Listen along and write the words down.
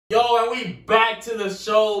Yo, and we back to the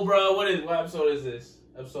show, bro. What episode is this?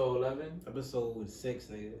 Episode 11? Episode 6,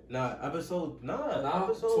 nigga. Episode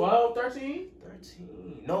 12, 13?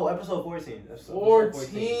 13. No, episode 14.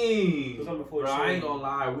 14. Episode number 14. Bro, I ain't gonna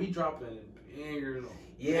lie. We dropping bangers.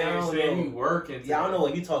 Yeah, I don't know. We working. Yeah, I don't know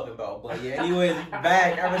what you talking about, but yeah. Anyways,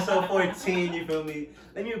 back episode 14. You feel me?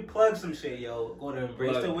 Let me plug some shit, yo. Go to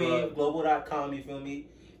embracethewave.global.com. You feel me?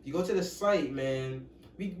 You go to the site, man.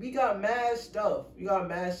 We got mad stuff.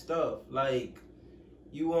 Like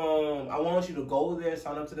you I want you to go there,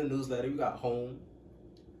 sign up to the newsletter. We got home.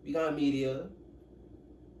 We got media.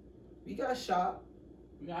 We got shop.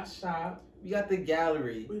 We got the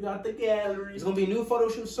gallery. It's gonna be a new photo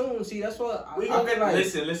shoot soon. See, that's what I feel like.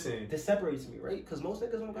 Listen. This separates me, right? Because most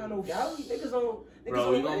niggas don't got no gallery. Niggas don't.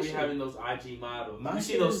 Bro, we gonna be having those IG models. You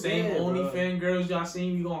see those same OnlyFans girls y'all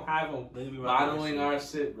seen? We gonna have them modeling our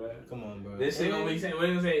shit, bro. Come on, bro. This ain't gonna be saying. We're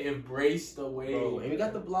gonna say embrace the wave. Bro, and we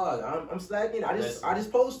got the blog. I'm slacking. I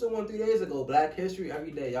just posted one 3 days ago. Black History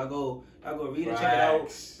every day. Y'all go read it, check it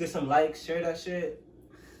out. Get some likes, share that shit.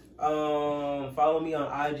 Follow me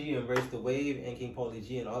on IG, Embrace the Wave, and King Paulie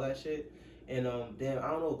G, and all that shit. And damn, I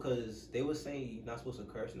don't know, cause they was saying you're not supposed to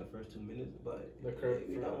curse in the first 2 minutes, but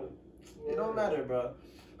it don't matter, bro.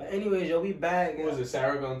 But anyways, yo, we back. Was it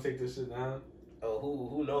Sarah gonna take this shit down? Oh,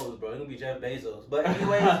 who knows, bro? It's gonna be Jeff Bezos. But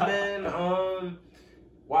anyways, man,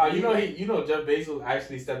 wow, you know Jeff Bezos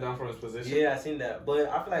actually stepped down from his position. Yeah, I seen that, but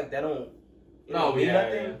I feel like that don't mean nothing.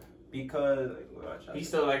 Yeah. Because he's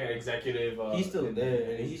still like an executive. He's still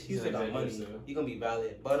there, and he's still got money. He's gonna be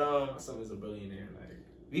valid. But my son is a billionaire. Like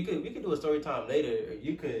we could do a story time later.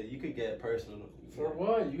 You could get personal. For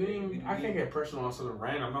what? I can't get personal on something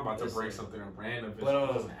random. I'm not about to break something random if it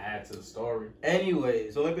doesn't add to the story.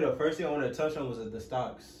 Anyway, so maybe the first thing I wanted to touch on was the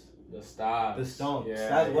stocks. The stonks.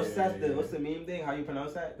 Yeah, what's the meme thing? How you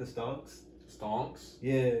pronounce that? The stonks. Stonks?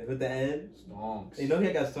 Yeah, with the N. Stonks. You know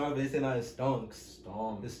he got stonks, but they say not as stonks.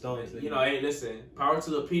 Stonks. The stonks. You know, hey, listen. Power to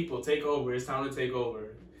the people. Take over. It's time to take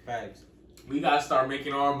over. Facts. We gotta start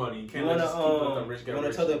making our money. Can't just keep letting the rich get rich. You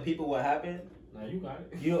wanna tell the people what happened? Nah, you got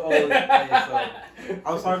it. So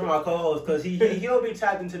I'm sorry for my co-host because he don't be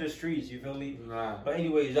tapped into the streets. You feel me? Nah. But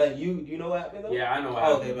anyways, like you know what happened though? Yeah, I know what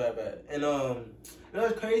happened. Okay, bad. And you know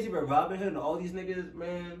what's crazy about Robinhood and all these niggas,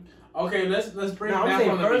 man. Okay, let's break it down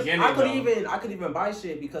from the beginning. I could even buy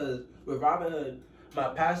shit because with Robinhood, my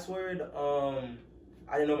password,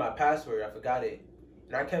 I didn't know my password. I forgot it,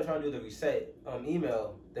 and I kept trying to do the reset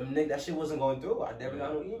email. That shit wasn't going through. I never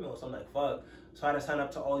got no email, so I'm like, fuck. So I had to sign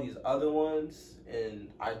up to all these other ones, and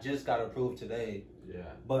I just got approved today.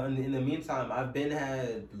 Yeah. But in the meantime, I've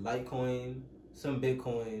had Litecoin, some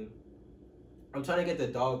Bitcoin. I'm trying to get the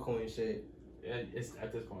Dogecoin shit. Yeah, it's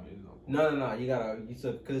at this point. No. You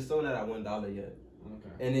because it's still not at $1 yet.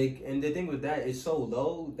 Okay. And the thing with that, it's so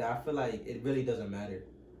low that I feel like it really doesn't matter.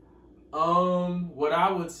 What I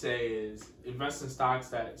would say is invest in stocks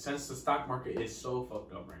that, since the stock market is so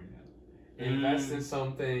fucked up right now, invest in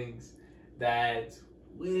some things that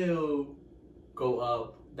will go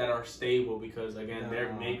up, that are stable, because again,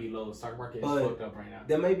 there may be lows. Stock market is fucked up right now.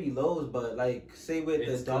 There may be lows, but like say with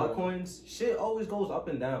the dog coins, shit always goes up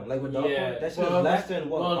and down. Like with dog coins, that shit is less than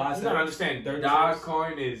what? Well, 5 you gotta understand, dog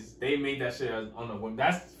coin they made that shit on the whim.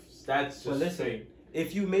 That's just. But listen, fake.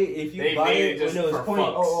 if you buy it when it was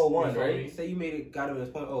 0.001, right? Say you got it when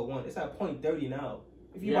it was 0.01, it's at 0.30 now.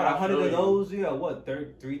 If you bought 100 of those, you got what,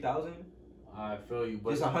 3,000? I feel you,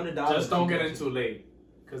 but it's $100. Just don't get in too late,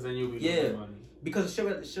 because then you'll be losing money. Because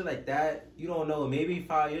shit like that, you don't know. Maybe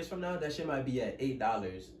 5 years from now, that shit might be at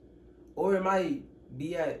 $8, or it might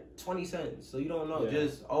be at 20 cents. So you don't know. Yeah.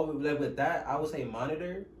 Just like with that, I would say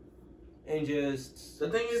monitor, and just. The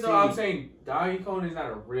thing is, though, I'm saying Dogecoin is not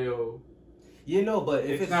a real. You know, but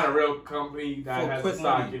if it's not a real company that has a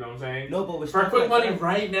stock, money. You know what I'm saying? No, but for quick money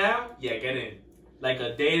right now, yeah, get in. Like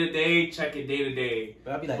a day-to-day, check it day-to-day.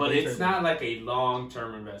 But it's not like a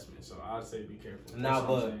long-term investment, so I'd say be careful. Nah,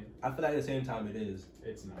 but I feel like at the same time it is.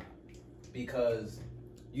 It's not. Because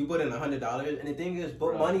you put in $100, and the thing is,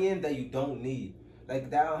 put money in that you don't need.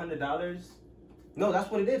 Like that $100, no,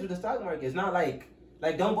 that's what it is with the stock market. It's not like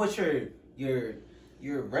don't put your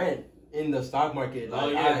rent in the stock market.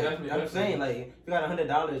 Like, definitely. I'm saying, like, if you got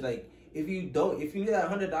 $100, like, if you need that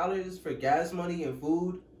 $100 for gas money and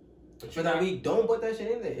food, for that week, don't put that shit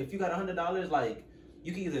in there. If you got $100, like,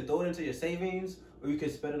 you can either throw it into your savings or you can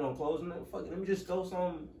spend it on clothes. And fuck it, let me just throw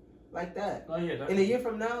some like that. Oh yeah. In a year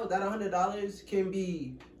from now, that $100 can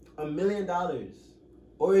be $1 million,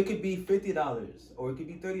 or it could be $50, or it could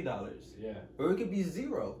be $30. Yeah. Or it could be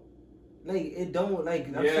 0. like it don't like.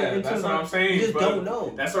 I'm yeah, saying, that's what I'm saying. You just bro. don't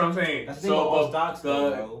know. That's what I'm saying. That's the thing about all stocks,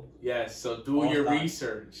 bro. Yes, so do all your stocks.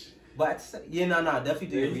 research. But yeah, no, definitely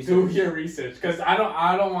do your research. Do your research, because I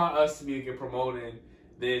don't want us to be promoting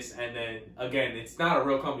this, and then again, it's not a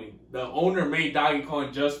real company. The owner made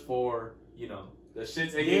Dogecoin just for the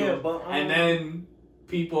shits and giggles, but and then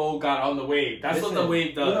people got on the wave. That's what the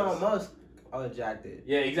wave does. Elon Musk jacked it.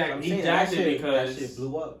 Yeah, exactly. He jacked it because that shit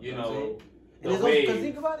blew up. The Because wave.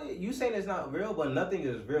 think about it, you saying it's not real, but nothing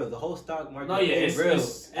is real. The whole stock market it's real.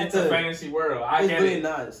 It's a fantasy world. I get really it.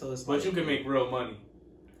 Not. So it's but you can make real money.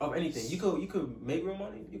 Of anything. You could make real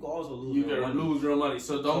money. You could also lose real money.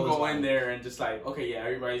 So don't go in there and just like, okay, yeah,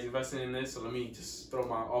 everybody's investing in this, so let me just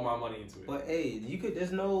throw all my money into it. But hey,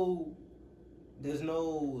 there's no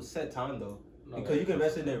set time though. Because you can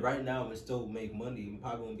invest in it right now and still make money. It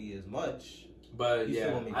probably won't be as much. But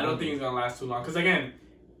yeah, I don't think it's gonna last too long. Because again,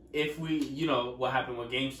 if we, what happened with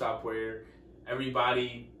GameStop, where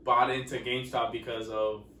everybody bought into GameStop because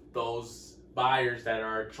of those buyers that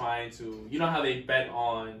are trying to, how they bet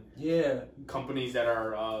on companies that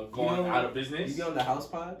are going out of business. You be on the house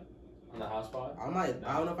pod? On the house pod? I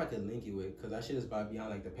don't know if I can link you with, because that shit is behind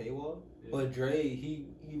like the paywall. Yeah. But Dre, he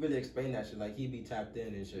really explained that shit. Like, he be tapped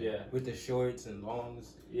in and shit. Yeah. With the shorts and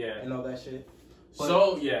longs. Yeah. And all that shit. But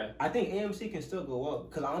so, yeah. I think AMC can still go up.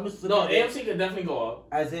 Because honestly, AMC can definitely go up.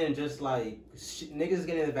 As in, just like, niggas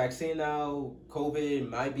getting the vaccine now. COVID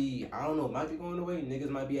might be, might be going away. Niggas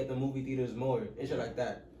might be at the movie theaters more. And shit like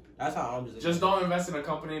that. That's how I'm just don't invest in a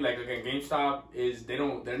company like, again, GameStop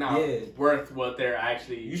they're not worth what they're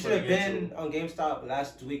actually. You should have been on GameStop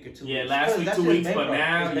last week or 2 weeks. Yeah, last week, 2 weeks, but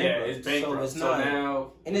now it's bankrupt. So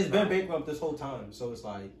now, and it's been bankrupt this whole time. So it's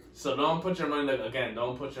like, so don't put your money.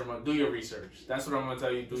 Don't put your money. Do your research. That's what I'm gonna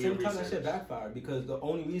tell you. Do your research. Sometimes that shit backfired, because the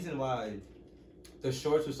only reason why the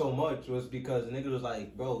shorts were so much was because niggas was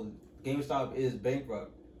like, bro, GameStop is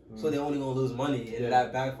bankrupt. So they're only gonna lose money, and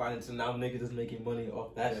that backfired, and so now niggas is making money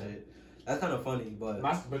off that shit. That's kind of funny, but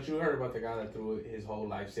you heard about the guy that threw his whole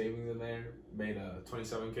life savings in there, made a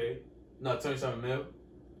 27 mil.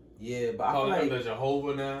 Yeah, but I call feel him like the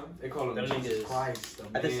Jehovah now. They call him Jesus Christ.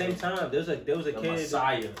 At the same time, there was a kid,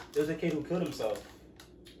 Messiah. There was a kid who killed himself.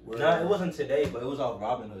 Nah, it wasn't today, but it was off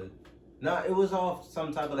Robinhood. Nah, it was off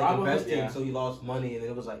some type of like investing, so he lost money, and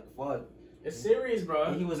it was like, fuck. It's serious, bro.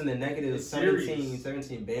 And he was in the negative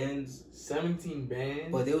 17 bands. 17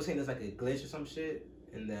 bands? But they were saying it's like a glitch or some shit.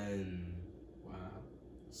 And then... Wow.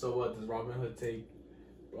 So what, does Robinhood take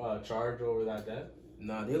charge over that debt?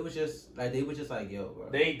 No, they was just like, yo, bro.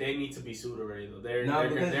 They need to be sued already, though. They're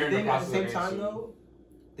at the same time, though,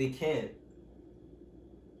 they can't.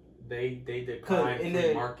 They decline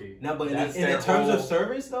free market. No, but in the terms of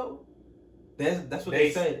service, though, that's what they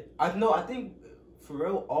said. I think... For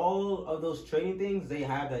real, all of those trading things, they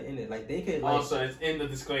have that in it. Like, they could, like... so it's in the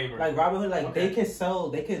disclaimer. Like, Robinhood, like, they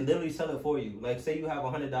can literally sell it for you. Like, say you have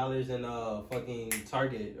 $100 in fucking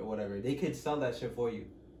Target or whatever. They could sell that shit for you.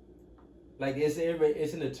 Like, it's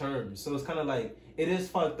in the terms. So it's kind of like, it is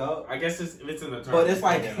fucked up. I guess it's in the terms. But it's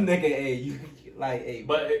like, nigga, hey, you... Like, hey.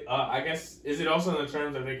 But I guess, is it also in the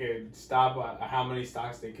terms that they could stop how many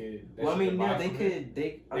stocks they could... Well, I mean, yeah, they could...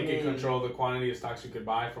 They could control the quantity of stocks you could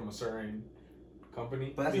buy from a certain...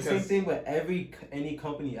 company, but that's the same thing with any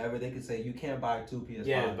company ever. They could say you can't buy 2 PS5.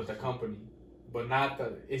 Yeah, but the company, but not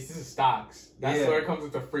it's just stocks. That's where it comes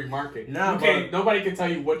with the free market. Nobody can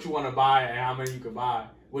tell you what you want to buy and how many you could buy,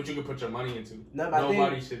 what you could put your money into.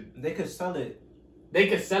 Nobody should. They could sell it. They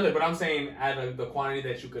could sell it, but I'm saying at the quantity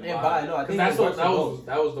that you could buy. No, I think that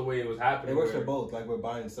was the way it was happening. It works for both. Like, we're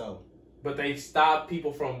buy and sell. But they stop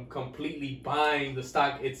people from completely buying the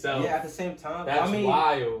stock itself. Yeah, at the same time. That's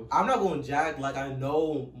wild. I'm not going to jack like I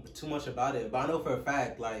know too much about it, but I know for a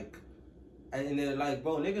fact, like, and they're like,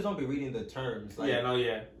 bro, niggas don't be reading the terms. Like, you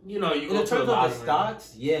go in the terms of the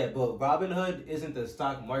stocks, but Robinhood isn't the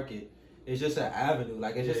stock market. It's just an avenue.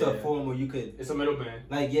 Like, it's just a form where you could... It's a middleman.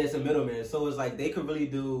 Like, it's a middleman. So it's like, they could really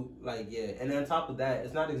do, like, And then on top of that,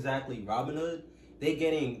 it's not exactly Robinhood. They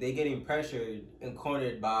getting pressured and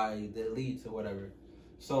cornered by the elites or whatever.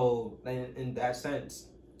 So in that sense,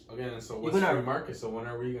 again, so what's free market? So when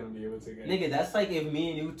are we gonna be able to get? Nigga, that's like if me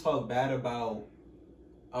and you talk bad about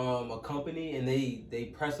a company and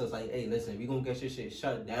they press us like, hey, listen, we gonna get your shit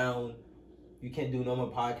shut down. You can't do no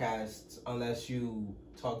more podcasts unless you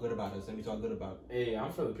talk good about us and we talk good about it. Hey,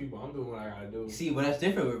 I'm for the people. I'm doing what I gotta do. See, but that's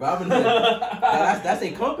different with Robinhood. that's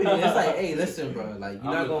a company. It's like, hey, listen, bro. Like,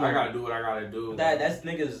 you're not going. I gotta do what I gotta do. That's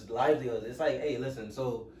niggas' livelihood. It's like, hey, listen.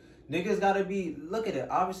 So niggas gotta be. Look at it.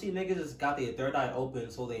 Obviously, niggas got their third eye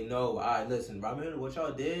open, so they know. All right, listen, Robinhood, what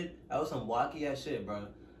y'all did, that was some wacky ass shit, bro.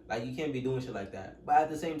 Like, you can't be doing shit like that. But at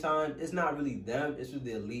the same time, it's not really them. It's just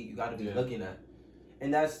the elite you got to be looking at.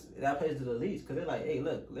 And that plays to the elites. Because they're like, hey,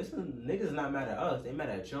 look, listen, niggas not mad at us. They mad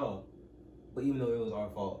at y'all. But even though it was our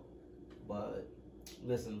fault. But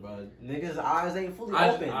listen, bro. Niggas' eyes ain't fully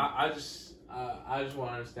open. I just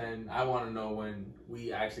want to understand. I want to know when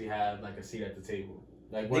we actually have, like, a seat at the table.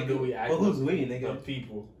 Like, when do we actually... But who's we, nigga? The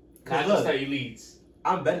people. Not just the elites.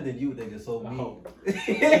 I'm better than you, nigga, so me.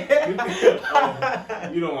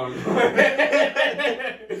 You don't want to.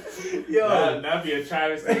 Yo, that'd be a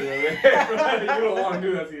travesty. You don't want to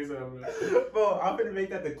do that to yourself, man. Bro, I'm gonna make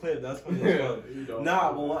that the clip. That's funny as fuck.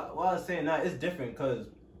 Nah, but what I was saying, it's different, because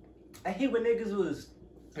I hate when niggas was,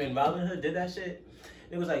 when Robinhood did that shit,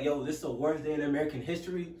 it was like, yo, this is the worst day in American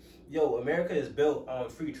history. Yo, America is built on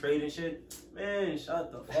free trade and shit. Man,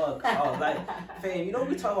 shut the fuck up. Like, fam, you know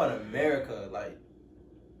we talk about America, like,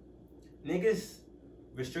 niggas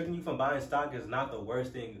restricting you from buying stock is not the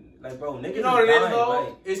worst thing. Like, bro, niggas you know what it is, though?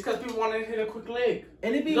 Like, it's because people want to hit a quick lick.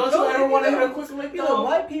 And it be, don't you ever want to hit a quick lick, though? though?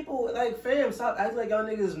 White people, like, fam, stop acting like y'all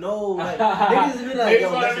niggas know. Like, niggas be like,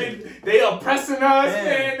 yo, listen. They oppressing us,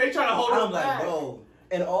 man. They trying to hold us back. I'm like, bro.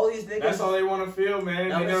 And all these niggas... That's all they want to feel, man.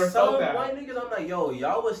 Now, they never felt that. White niggas, I'm like, yo,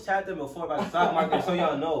 y'all was chatting before about the stock market, so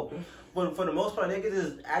y'all know. But for the most part, niggas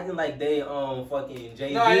is acting like they fucking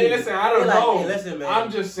Jay-Z. No, hey, listen, I don't know. Hey, listen, man.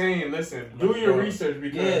 I'm just saying, listen, do your research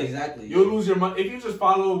because exactly. You'll lose your money. If you just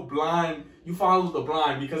follow blind, you follow the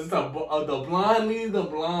blind because it's the blind lead the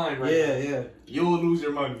blind, right? Yeah. You'll lose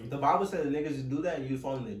your money. The Bible says the niggas just do that and you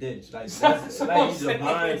fall in the ditch. Like, that's like you just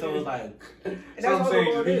blind, so it's like... That's what I'm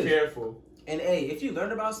saying, just be careful. And hey, if you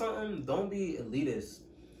learn about something, don't be elitist.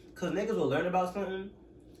 Because niggas will learn about something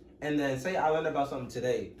and then say, I learned about something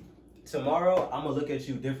today. Tomorrow, I'm going to look at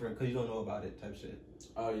you different because you don't know about it type shit.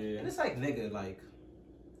 Oh, yeah. And it's like, nigga, like,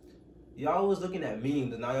 y'all was looking at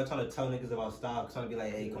memes and now y'all trying to tell niggas about stocks, trying to be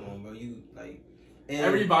like, hey, come on, bro, you, like...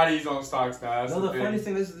 Everybody's on stocks now. No, the funniest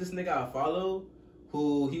thing is this nigga I follow,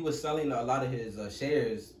 who he was selling a lot of his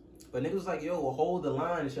shares, but niggas was like, yo, well, hold the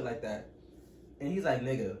line and shit like that. And he's like,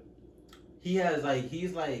 nigga, he's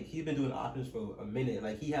been doing options for a minute.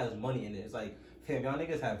 Like, he has money in it. It's like, fam, y'all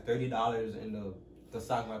niggas have $30 in the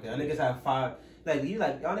stock market. Y'all niggas have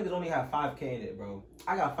y'all niggas only have 5K in it, bro.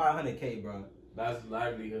 I got 500K, bro. That's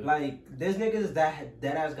livelihood. Like, there's niggas that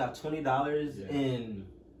ass got $20 in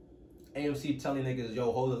AMC telling niggas, yo,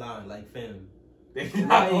 hold the line, like, fam. Like,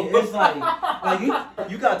 it's like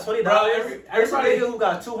you got $20. Bro, everybody nigga who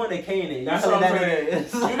got 200K in it. That's what I'm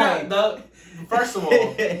saying. First of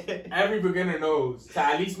all, every beginner knows to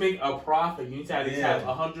at least make a profit, you need to at least have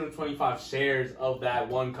 125 shares of that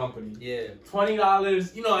one company. Yeah.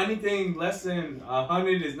 $20, you know, anything less than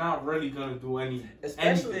 100 is not really gonna do any.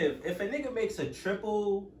 Especially if a nigga makes a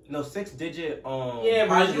 6-digit yeah,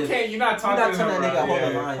 bro, you're not talking that nigga hold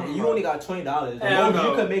the line. And you only got $20. The most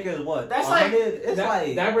you could make is what? That's 100?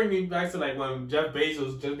 Like that brings me back to like when Jeff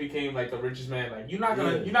Bezos just became like the richest man. Like you're not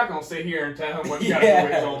gonna sit here and tell him what he got to do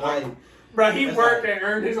with his own money. Bro, he worked and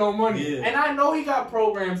earned his own money. Yeah. And I know he got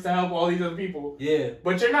programs to help all these other people. Yeah.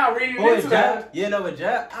 But you're not reading into that. Yeah, no, but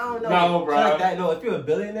Jeff, I don't know. No, bro. Like that, no, if you're a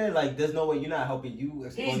billionaire, like, there's no way you're not helping you.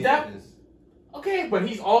 He's definitely... Okay, but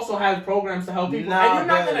he's also has programs to help people. And you're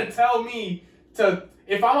not going to tell me to...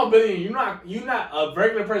 If I'm a billionaire, you're not a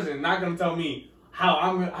regular person, not going to tell me how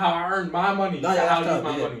I earn my money, how I use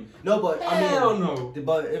my money. No, but Hell no.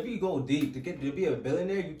 But if you go deep to be a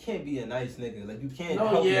billionaire, you can't be a nice nigga. Like you can't.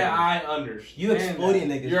 No, yeah, I understand. You exploiting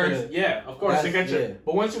niggas. Yeah, of course.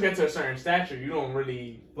 But once you get to a certain stature, you don't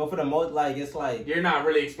really. But for the most, like it's like you're not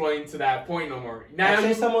really exploiting to that point no more. Now, I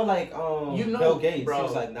say someone like Bill Gates, bro. He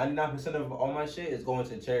was like 99% of all my shit is going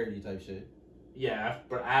to charity type shit. Yeah,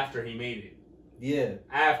 but after he made it. Yeah.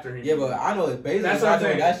 After he. Yeah, but I know it's Bezos not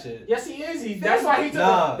doing that shit. Yes, he is. That's why he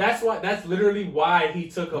took. That's literally why he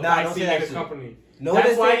took a backseat in his company. No,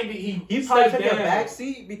 that's why he probably took a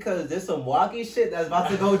backseat because there's some wacky shit that's about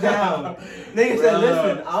to go down. Niggas said,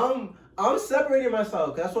 "Listen, I'm separating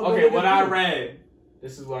myself." That's what. Okay, what I read.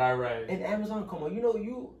 This is what I read. And Amazon, come on,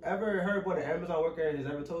 you ever heard what an Amazon worker has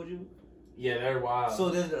ever told you? Yeah, they're wild. So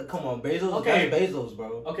come on, Bezos. Okay, that's Bezos,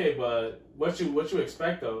 bro. Okay, but what you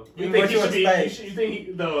expect though? You think you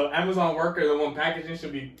think the Amazon worker, the one packaging,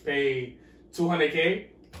 should be paid $200K?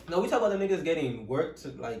 No, we talk about the niggas getting worked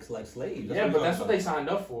like slaves. That's what they signed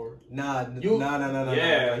up for. Nah.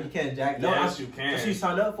 Yeah, you can't jack. No, yes, you can. But you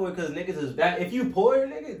signed up for it because niggas is that. If you poor,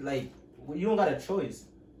 nigga, like you don't got a choice.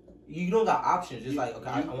 You don't got options. Just like, okay,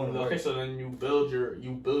 I want to work. Okay, so then you build your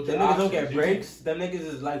Them niggas don't get breaks. Them niggas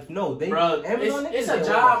is like, no, they. Bro, it's a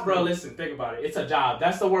job, bro. Listen, think about it. It's a job.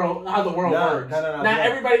 That's the world. How the world works. Not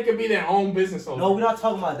everybody can be their own business owner. No, we're not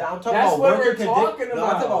talking about that. I'm talking That's about what working we're talking about. No,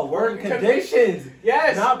 I'm talking about working conditions.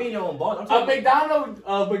 Yes. Not being your own boss. I'm talking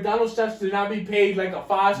McDonald's chefs do not be paid like a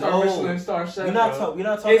 5-star Michelin star chef. We're not talking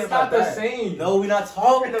about that. It's not the same. No, we're not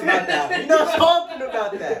talking about that. We're not talking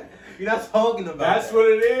about that. You're not talking about That's that. what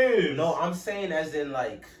it is. No, I'm saying as in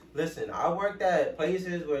like, listen, I worked at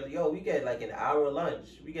places where, we get like an hour lunch.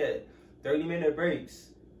 We get 30-minute breaks.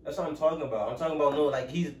 That's what I'm talking about. I'm talking about, no, like,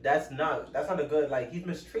 that's not a good, like, he's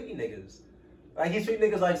mistreating niggas. Like, he's treating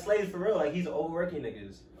niggas like slaves for real. Like, he's overworking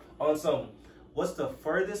niggas. On some, what's the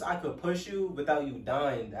furthest I could push you without you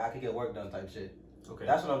dying that I could get work done type shit. Okay.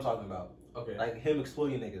 That's what I'm talking about. Okay. Like, him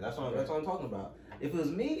exploiting niggas. That's what I'm talking about. If it was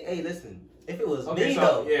me, hey, listen. If it was me,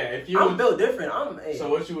 though, I'm built different. So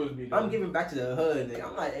what you would be doing? I'm giving back to the hood, nigga.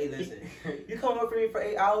 I'm like, hey, listen. You come up for me for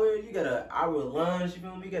 8 hours, you get an hour lunch, you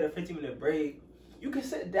feel me? You get a 15-minute break. You can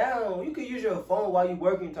sit down. You can use your phone while you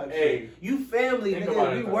working type shit. You family,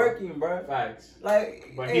 nigga. We working, bro. Facts.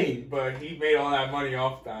 Like, but he made all that money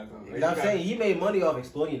off that, though. Like, I'm saying he made money off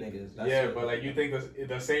exploiting niggas. That's but like, you think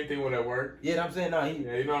the same thing would have worked? Yeah, I'm saying,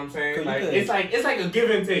 you know what I'm saying? Like, it's like a give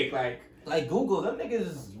and take, like Google, them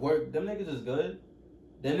niggas work. Them niggas is good.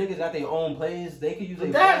 Them niggas got their own place. They could use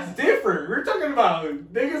their That's different. We're talking about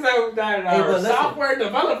niggas that are software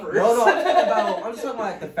developers. No, I'm just talking about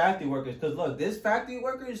like the factory workers. Because look, there's factory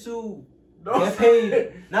workers who get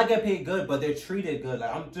paid, not get paid good, but they're treated good.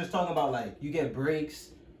 Like, I'm just talking about like, you get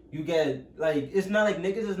breaks. You get, like, it's not like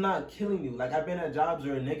niggas is not killing you. Like, I've been at jobs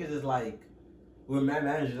where niggas is like, with my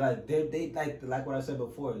managers, like, they like what I said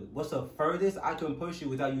before. What's the furthest I can push you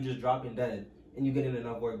without you just dropping dead and you getting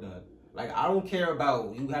enough work done? Like, I don't care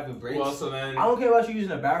about you having breaks. Well, so then, I don't care about you using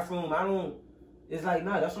the bathroom. It's like,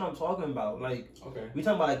 nah, that's what I'm talking about. Like, we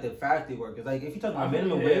talking about like the factory workers. Like, if you talking about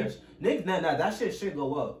minimum wage, niggas, nah, that shit should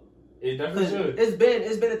go up. It definitely should.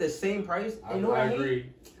 It's been at the same price. I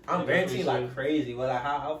agree. I'm ranting like crazy. Well, like,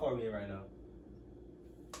 how far are we in right now?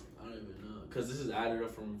 I don't even know, cause this is added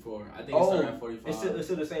up from before. I think it started at 45. It's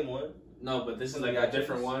still the same one. No, but this is like a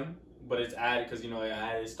different one. But it's added because it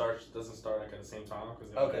doesn't start like at the same time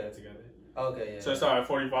because they get it together. Okay, yeah. So it started at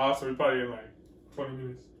 45, so we probably in like 20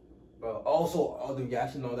 minutes. Bro, also, do you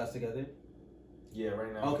actually know that's together? Yeah,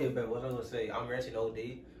 right now. Okay, but what I was gonna say, I'm ranting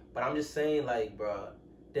OD, but I'm just saying, like, bro.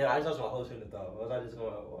 Then I just lost my whole train of thought.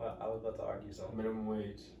 I was about to argue something. Minimum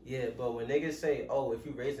wage. Yeah, but when niggas say, oh, if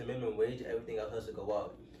you raise the minimum wage, everything else has to go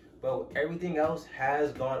up. Bro, everything else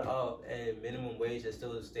has gone up, and minimum wage has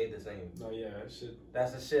still stayed the same. Oh yeah, that shit.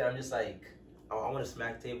 That's the shit. I'm just like, I want to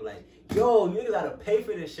smack the table like, yo, niggas gotta pay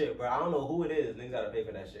for this shit, bro. I don't know who it is. Niggas gotta pay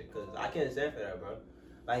for that shit, cause I can't stand for that, bro.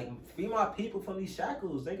 Like, free my people from these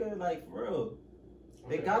shackles. They could, like, for real.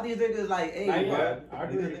 They got these niggas like, hey, bro.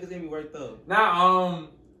 Niggas gonna be worked up. Now,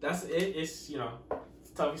 that's it. It's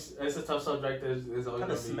tough. It's a tough subject. There's always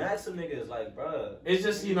gonna smack some niggas, like, bro. It's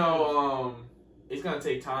just it's gonna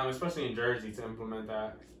take time, especially in Jersey, to implement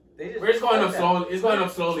that. It's going up slowly. It's going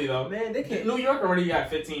up slowly though. Man, they can't. New York already got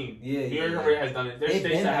 15. Yeah, New York already has done it. There's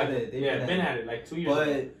states that have it. Yeah, been at it like 2 years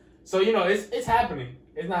ago. So it's happening.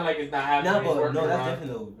 It's not like it's not happening. No, that's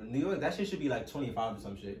different though. New York, that shit should be like 25 or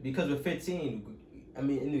some shit. Because with 15, I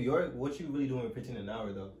mean, in New York, what you really doing with 15 an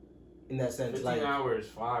hour though? In that sense, 15 hours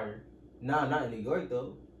fire. Nah, not in New York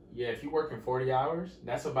though. Yeah, if you're working 40 hours,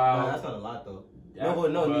 that's about. No, that's not a lot though.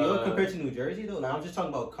 New York compared to New Jersey though. Like, I'm just talking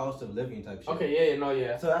about cost of living type shit. Okay,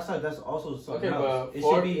 yeah. So that's also something else. But it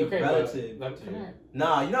should be relative.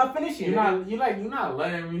 Nah, you're not finishing. You're not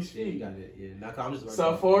letting me speak. Yeah, you got it. Yeah, nah, I'm just.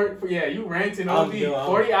 So you renting only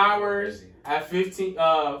 40 hours at 15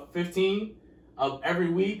 of every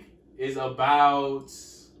week is about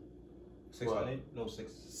 600. No,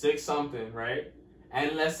 6 something, right?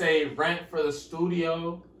 And let's say rent for the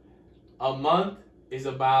studio a month is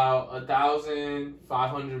about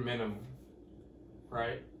 1,500 minimum,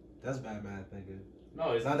 right? That's bad math, nigga.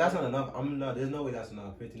 No, it's not. That's not enough. There's no way that's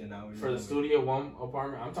enough. 15 an hour for the studio, one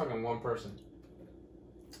apartment. I'm talking one person.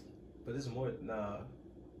 But this is more. Nah.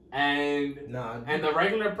 And the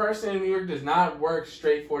regular person in New York does not work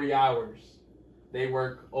straight 40 hours. They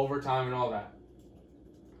work overtime and all that.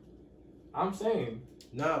 I'm saying.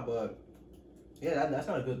 Nah, but yeah, that's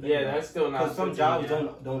not a good thing. Yeah, that's still not. Because some jobs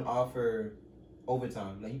don't offer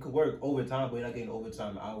overtime. Like, you could work overtime, but you're not getting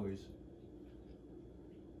overtime hours.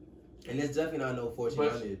 And it's definitely not no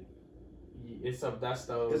 1,400. It's up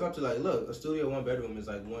to like, look, a studio 1 bedroom is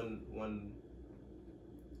like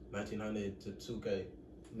 1,900 to 2K.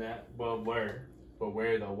 But where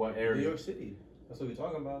though? What area? New York City. That's what we're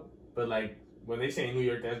talking about. But like when they say New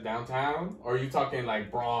York, that's downtown, or are you talking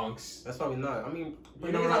like Bronx? That's probably not. I mean,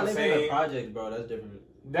 You know what I'm living saying? in the projects, bro. That's different.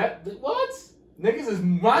 What? Niggas is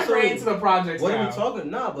migrating to the projects What now. are we talking?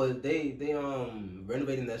 Nah, but they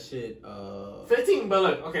renovating that shit. 15, but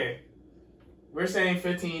look, okay. We're saying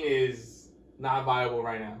 15 is not viable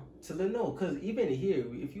right now. To the no, cause even here,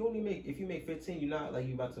 if you make 15, you're not like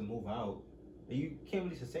you about to move out. You can't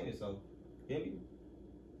really sustain yourself. Can you?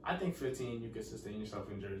 I think 15 you could sustain yourself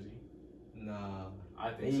in Jersey. Nah.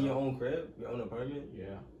 I think In your own crib, your own apartment, Yeah.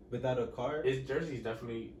 without a car. Jersey's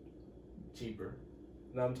definitely cheaper.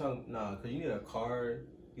 No, I'm talking cause you need a car,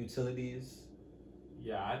 utilities,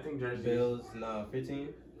 Yeah, I think Jersey. bills.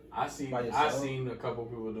 15. I've yourself? seen a couple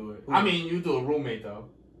people do it. Who? I mean, you do a roommate though.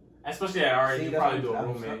 Especially at our age, See, you that's probably what do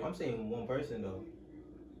a roommate. I'm saying one person though.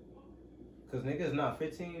 Cause niggas not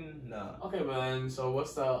 15, nah. Okay, but then so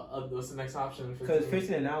what's the next option? Cause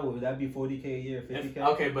 15 an hour, would that be 40K a year, 50K?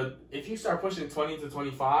 Okay, but if you start pushing 20 to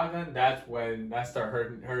 25, then that's when that start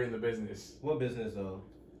hurting the business. What business though?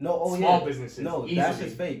 No, Small businesses. No, easily. that's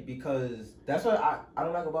just fake because that's what I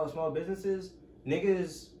don't like about small businesses.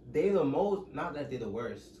 Niggas, they the most, not that they're the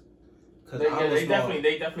worst. Cause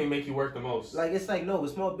they definitely make you work the most. Like it's like no,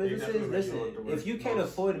 with small They businesses, definitely make you listen, work the if you can't most.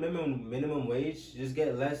 afford minimum wage, just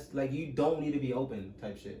get less. Like you don't need to be open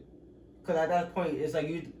type shit. Cause at that point, it's like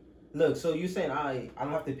you look. So you saying I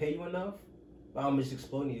don't have to pay you enough, but I'm just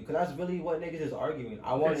exploiting you. Cause that's really what niggas is arguing.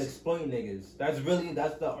 I want to exploit niggas. That's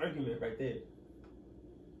the argument right there.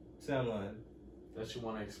 Say I'm lying. That you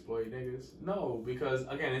want to exploit niggas? No, because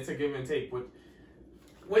again, it's a give and take.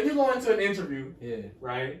 When you go into an interview, Yeah.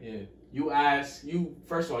 right? Yeah.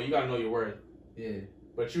 First of all, you gotta know your worth. Yeah.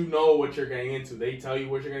 But you know what you're getting into. They tell you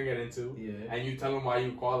what you're gonna get into, Yeah. and you tell them why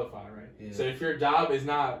you qualify, right? Yeah. So if your job is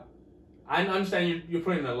not, I understand you're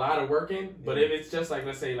putting a lot of work in, but Yeah. if it's just like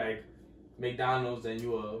let's say like McDonald's and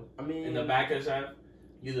you in the back of the shop,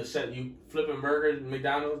 you flipping burgers,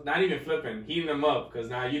 McDonald's, not even flipping, heating them up, because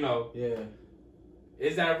now you know. Yeah.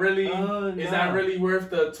 Is that really worth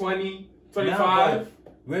the 20, 25?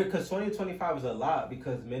 Because 20-25 is a lot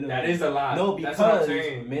because minimum. That is a lot. No, That's what I'm because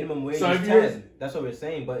saying. minimum wage So is if 10. That's what we're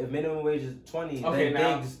saying. But if minimum wage is 20, Okay, then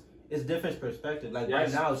now- things it's different perspective. Like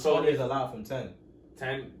Yes, right now, so 20 is a lot from 10.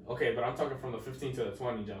 10, okay, but I'm talking from the 15 to the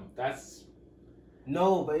 20 jump. That's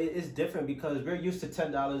No, but it's different because we're used to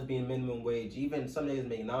 $10 being minimum wage. Even some niggas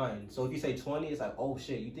make 9. So if you say 20, it's like, oh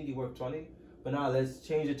shit, you think you work 20? But now let's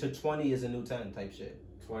change it to 20 is a new 10 type shit.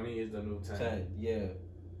 20 is the new 10. 10, yeah.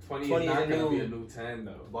 20 20 is not is a going to new- be a new 10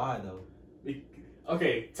 though. Why though?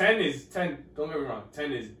 Okay, 10 is 10. Don't get me wrong.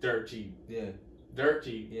 10 is dirt cheap. Yeah, Dirt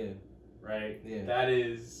cheap, yeah, right? yeah. That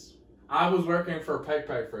is. I was working for Peck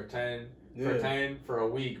for 10 Yeah. for a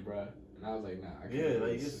week, bro, and I was like, nah. I can't Yeah, do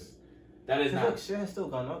like this. That is Cause not. look, shit has still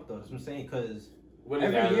gone up though. That's what I'm saying. Cause What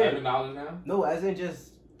is every that? year- $11 now? no, as in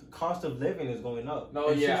just the cost of living is going up. No,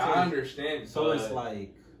 And yeah, shit I is- understand. So but it's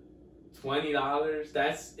like $20.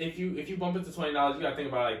 That's if you bump it to $20, you gotta think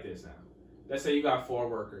about it like this now. Let's say you got 4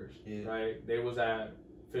 workers, Yeah. right? They was at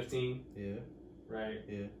 15, yeah, right?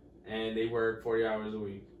 yeah, And they work 40 hours a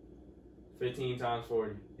week. 15 times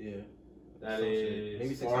 40. yeah. That Some is shit.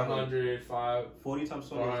 Maybe 400, 40 times 20 is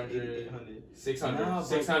 400. 800. 600. Nah, but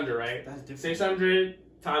 600, right? That's different. 600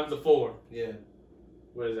 times the 4. Yeah.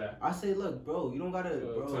 What is that? I say, look, bro, you don't gotta,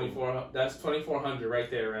 bro. 24. That's 2,400 right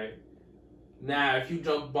there, right? Now, if you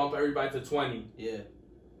bump everybody to 20, Yeah.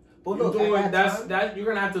 But you're look, doing at that's time, that you're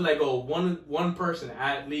gonna have to let go one person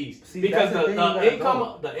at least. See, because that's the thing, you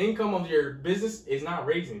gotta the income of your business is not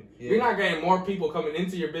raising. Yeah. You're not getting more people coming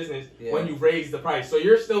into your business Yeah. when you raise the price. So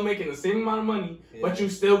you're still making the same amount of money, but Yeah. you're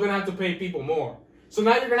still gonna have to pay people more. So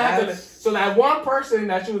now you're gonna have to. That's- So that one person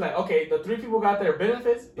that you was like, okay, the 3 people got their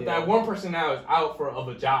benefits, but Yeah. that one person now is out of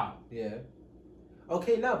a job. yeah.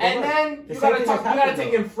 Okay, now, but And look, then the you same gotta thing talk. has You gotta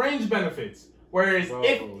happened, take in fringe benefits. Whereas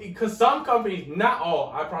Bro. because some companies, not all,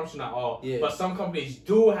 I promise you, not all, Yeah. but some companies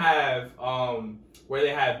do have where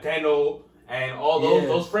they have dental and all those Yeah.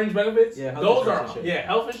 those fringe benefits. Yeah, health those insurance are and shit.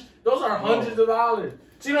 health insurance. Those are Bro. hundreds of dollars.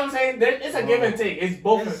 See what I'm saying? It's a give and take. It's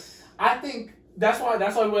both. It's- I think that's why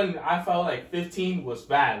when I felt like 15 was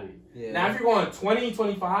valid. Yeah. Now if you're going 20,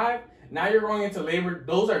 25, now you're going into labor.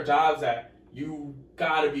 Those are jobs that you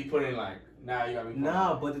gotta be putting like. Now you gotta be.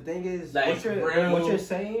 Nah, but the thing is, Like, what you're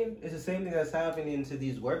saying is the same thing that's happening to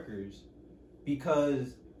these workers,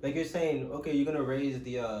 because like you're saying, okay, you're gonna raise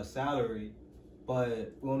the salary,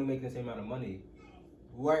 but we're only making the same amount of money.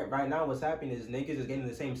 Right now, what's happening is niggas is getting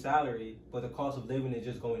the same salary, but the cost of living is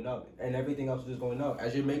just going up, and everything else is just going up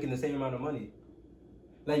as you're making the same amount of money.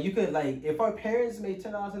 Like you could if our parents made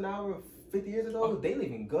 $10 an hour 50 years ago, they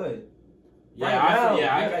living good. Yeah,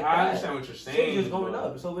 I understand what you're saying. Shit just going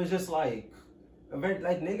up. So it's just like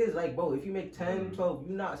niggas, like, bro, if you make 10, 12,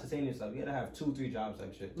 you're not sustaining yourself. You gotta have 2, 3 jobs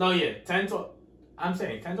type shit. No, yeah, 10, 12. I'm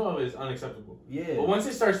saying 10, 12 is unacceptable. Yeah. But once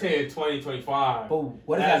it starts hitting 20, 25. But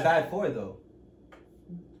what is that bad for, though?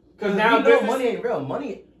 Because now money ain't real.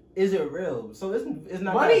 Money isn't real. So it's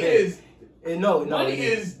not money that big. Money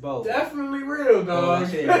is definitely real, dog.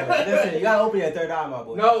 Listen, you gotta open your third eye, my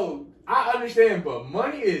boy. No, I understand, but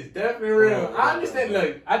money is definitely real. I understand.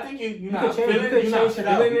 Look, I think you not feeling it. You not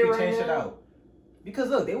feeling it right now. Because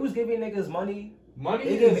look, they was giving niggas money. They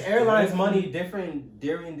Is gave airlines money different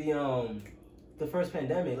during the first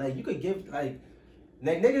pandemic. Like you could give like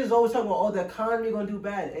niggas always talking about, oh, the economy gonna do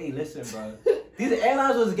bad. Hey, listen, bro. These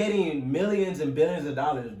airlines was getting millions and billions of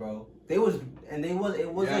dollars, bro. It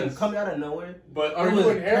wasn't coming out of nowhere. But are you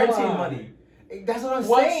an airline? Money. That's what I'm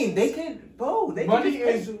saying. They could, bro. Money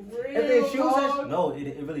is real. No,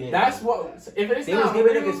 it really ain't. That's what. If it's they not was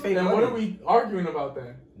giving real, niggas fake then money. what are we arguing about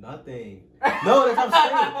then? Nothing. No, that's what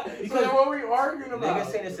I'm saying. Because so then what are we arguing about?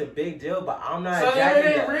 Niggas saying it's a big deal, but I'm not. So if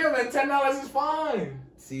it ain't real, then $10 is fine.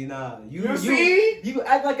 See, nah. You see? You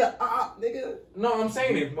act like a nigga. No, I'm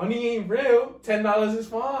saying if money ain't real, $10 is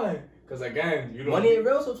fine. Because again, you don't. Money ain't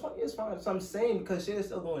real, so 20 is fine. So I'm saying because shit is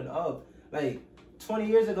still going up. Like 10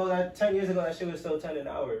 years ago, that shit was still 10 an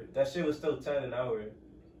hour. That shit was still 10 an hour.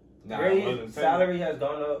 Nah, salary has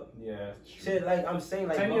gone up. Yeah. Shit, like I'm saying,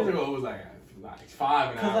 like 10 years ago it was like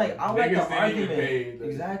 5 an hour. Cause like I like the argument.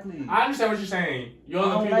 Exactly. I understand what you're saying. You're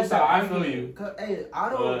on the people's side. I feel you. Cause hey, I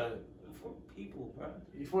don't. For people, bro.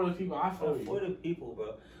 For the people, I feel you. For the people,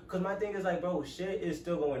 bro. Cause my thing is like, bro, shit is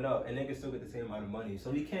still going up, and niggas still get the same amount of money.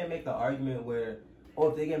 So we can't make the argument where, oh,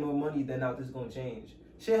 if they get more money, then now this is gonna change.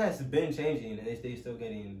 Shit has been changing, and they still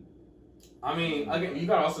getting. I mean, again, you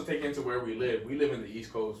gotta also take into where we live. We live in the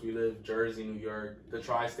East Coast. We live Jersey, New York, the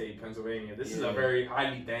tri-state, Pennsylvania. This is a very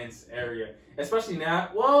highly dense area, especially now.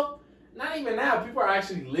 Well, not even now. People are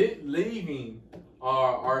actually leaving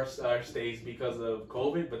our states because of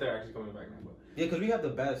COVID, but they're actually coming back now. Yeah, because we have the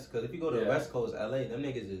best. Because if you go to the West Coast, LA, them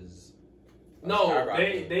niggas is. No,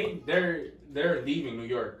 they're leaving New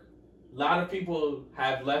York. A lot of people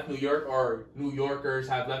have left New York, or New Yorkers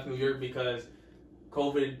have left New York because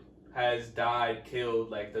COVID has killed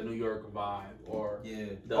like the New York vibe or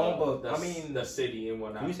the city and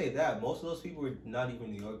whatnot. When you say that, most of those people were not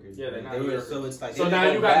even New Yorkers. Yeah, they're not New Yorkers. So it's like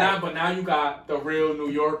now you got the real New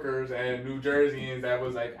Yorkers and New Jerseyans that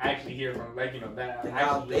was like actually here from like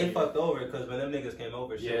that. They fucked over because when them niggas came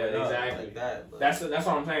over, shit went exactly like that. But. That's what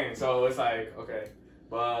I'm saying. So it's like okay,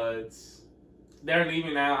 but. They're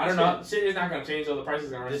leaving now. I don't know. Shit is not gonna change. So the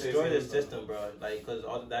prices are gonna destroy the system, bro. Like, cause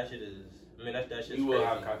all that shit is. I mean, that shit's you will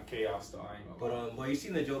crazy. have chaos though. I ain't gonna. But you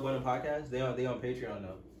seen the Joe Budden podcast? They on Patreon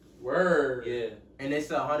now. Word. Yeah, and it's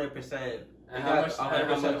 100%. And how much?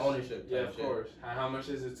 100% ownership. Yeah, of course. And how much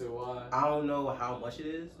is it to what? I don't know how much it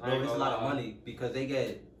is. No, it's a lot of money because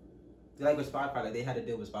they like with Spotify. Like they had to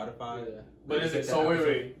deal with Spotify. Yeah. But is it so?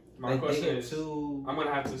 Wait. My like, question is, I'm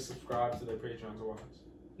gonna have to subscribe to their Patreon to watch.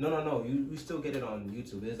 No. You still get it on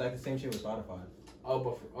YouTube. It's like the same shit with Spotify. Oh,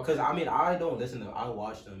 but because I mean, I don't listen to them. I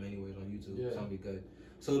watch them anyways on YouTube. Yeah. So it'll be good.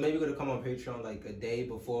 So maybe we're gonna come on Patreon like a day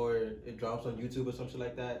before it drops on YouTube or something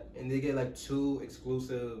like that, and they get like 2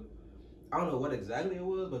 exclusive. I don't know what exactly it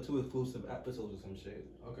was, but 2 exclusive episodes or some shit.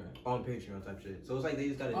 Okay. On Patreon type shit. So it's like they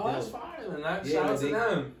just gotta. Oh, that's fire. Then shout out to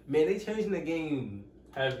them. Man, they changing the game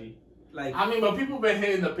heavy. Like I mean, but people been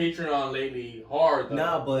hitting the Patreon lately hard. Though.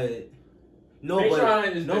 Nah, but. No,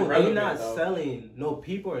 Patreon but they're not selling. No,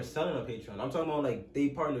 people are selling on Patreon. I'm talking about like they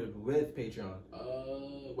partnered with Patreon.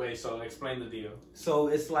 Wait. So explain the deal. So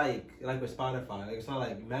it's like with Spotify. Like it's not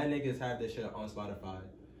like mad niggas have this shit on Spotify.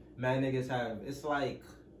 Mad niggas have. It's like.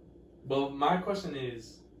 But my question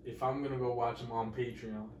is, if I'm gonna go watch them on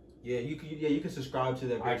Patreon. Yeah, you can subscribe to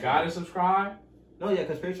their Patreon. I gotta subscribe. No, yeah,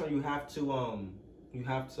 because Patreon you have to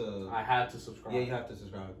I have to subscribe. Yeah, you have to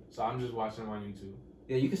subscribe. So I'm just watching them on YouTube.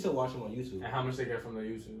 Yeah, you can still watch them on YouTube. And how much they get from the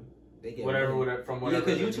YouTube? They get whatever from whatever.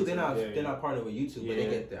 Yeah, because YouTube they're not partnered with YouTube, but they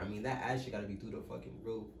get there. I mean that ad shit gotta be through the fucking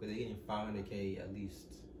roof because they're getting 500K at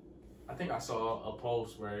least. I think I saw a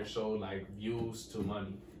post where it showed like views to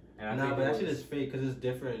money. And but that shit is fake because it's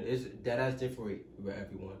different. That's different with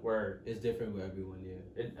everyone. Word. It's different with everyone.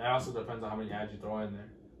 Yeah. It also depends on how many ads you throw in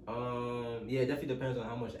there. Yeah, it definitely depends on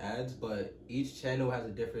how much ads, but each channel has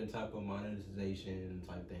a different type of monetization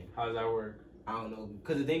type thing. How does that work? I don't know,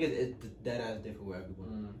 because the thing is, that is different with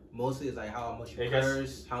everyone. Mostly it's like how much you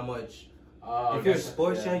curse, how much. If you're a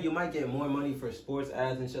sports channel, you might get more money for sports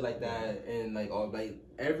ads and shit like that, and like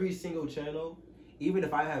every single channel. Even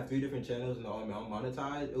if I have 3 different channels and all I'm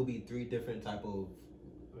monetized, it'll be 3 different type of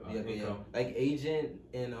income. Like Agent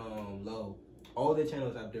and Low, all their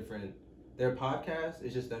channels have different. Their podcast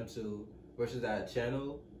is just them two versus that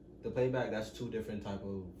channel, the playback. That's two different type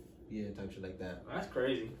shit like that. That's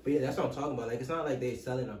crazy. But yeah, that's what I'm talking about. Like it's not like they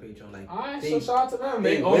selling on Patreon. Like alright, so shout out to them.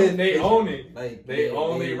 They own it. Like they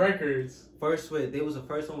own their records. They was the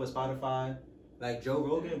first one with Spotify. Like Joe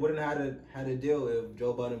Rogan wouldn't have had a deal if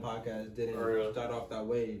Joe Budden podcast didn't start off that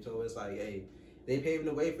way. So it's like, hey, they paving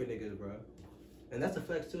the way for niggas, bro. And that's a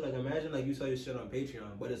flex too. Like imagine like you sell your shit on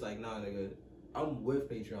Patreon, but it's like, nah, nigga, I'm with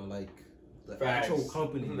Patreon, like the actual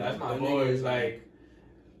company. That's my the boys. Niggas, like,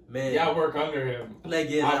 man, y'all work under him. Like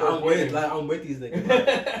yeah, I'm with these niggas.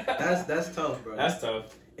 that's tough, bro. That's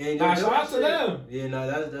tough. And shout out to them. Yeah, no,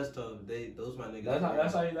 that's tough. Those my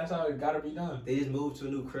niggas. That's how it gotta be done. They just moved to a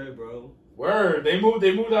new crib, bro. Word. They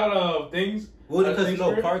moved out of things. Well,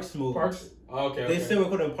 because Parks moved. Okay. They still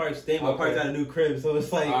recording Parks thing, but Parks got a new crib, so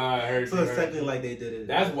it's like it's technically like they did it.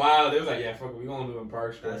 That's wild. They was like, yeah, fuck it, we gonna do in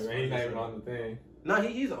Parks crib. Man, he's not even on the thing. No,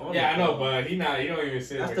 he's on. Yeah, I know, but he don't even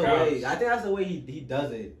sit. That's in the couch. way. I think that's the way he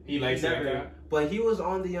does it. He likes it. But he was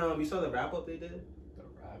on the you saw the wrap up they did. The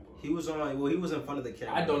wrap up. He was on. Well, he was in front of the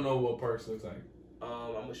camera. I don't know what Parks looks like.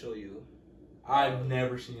 I'm gonna show you. I've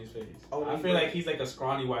never seen his face. I feel like he's like a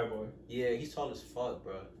scrawny white boy. Yeah, he's tall as fuck,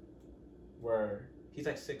 bro. Where? He's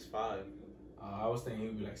like 6'5". I was thinking he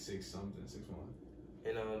would be like 6'1".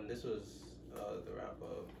 And this was the wrap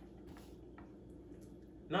up.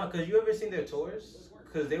 No, cause you ever seen their tours?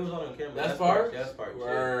 Cause they was on camera. That's Parks. That's Parks.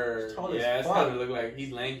 Word. Yeah, it's kind of look like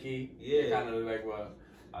he's lanky. Yeah, kind of look like what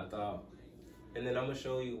I thought. And then I'm gonna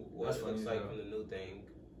show you what it looks like from the new thing.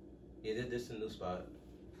 Yeah, this is a new spot.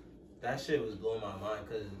 That shit was blowing my mind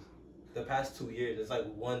because the past 2 years it's like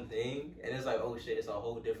one thing and it's like, oh shit, it's a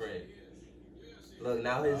whole different. Look,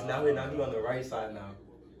 now he on the right side now.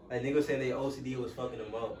 Like niggas saying their OCD was fucking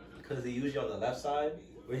him up because he usually on the left side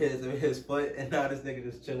with his foot, and now this nigga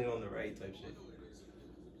just chilling on the right type shit.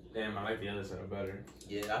 Damn, I like the other side better.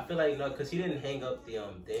 Yeah, I feel like because he didn't hang up the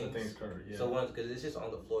things. The things covered, yeah. So once because it's just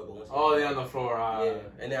on the floor, but once. Oh, they're on the floor. Yeah,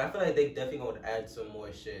 and then I feel like they definitely gonna add some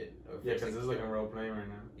more shit. Yeah, because it's looking real plain right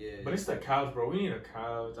now. Yeah. But it's the couch, bro. We need a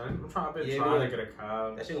couch. I'm trying to get a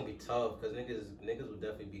couch. That shit gonna be tough because niggas will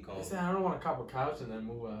definitely be calm. I don't want to cop a couch and then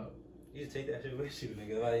move out. You just take that shit with you,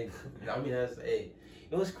 nigga. Like, I mean, that's hey.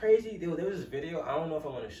 You know what's crazy? There was this video. I don't know if I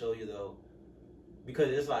want to show you though, because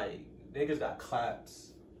it's like niggas got claps.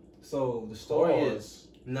 So the story is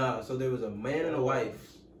so there was a man and a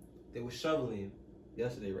wife. They were shoveling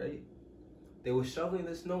yesterday, right? They were shoveling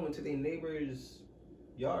the snow into their neighbor's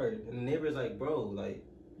yard, and the neighbor's like, bro, like,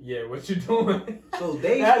 yeah, what you doing? So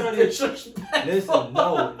they listen,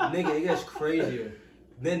 no, nigga, it gets crazier.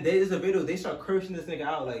 Then there's a video, they start cursing this nigga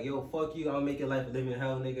out, like, yo, fuck you, I'll make your life a living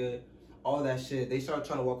hell, nigga. All that shit. They start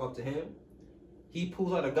trying to walk up to him. He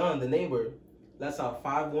pulls out a gun, the neighbor lets out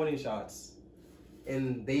 5 warning shots.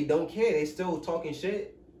 And they don't care, they still talking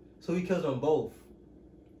shit. So he kills them both.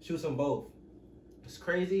 Shoots them both. It's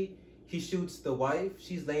crazy. He shoots the wife,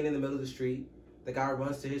 she's laying in the middle of the street. The guy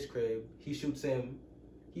runs to his crib, he shoots him.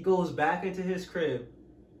 He goes back into his crib,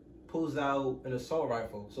 pulls out an assault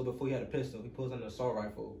rifle. So before he had a pistol, he pulls out an assault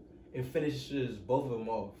rifle and finishes both of them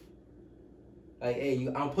off. Like, hey,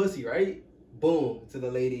 I'm pussy, right? Boom to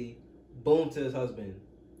the lady, boom to her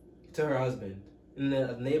husband. And then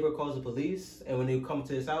a neighbor calls the police, and when they come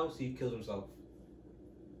to his house, he kills himself.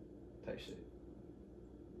 Type shit.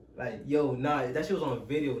 Like, yo, nah, that shit was on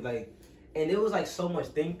video, like, and it was like so much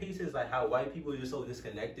think pieces, like how white people are just so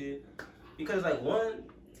disconnected. Because like one,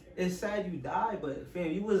 it's sad you died, but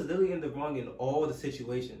fam, you was literally in the wrong in all the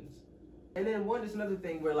situations. And then one is another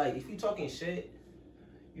thing where like if you talking shit,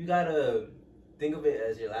 you gotta think of it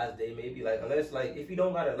as your last day maybe. Like unless like if you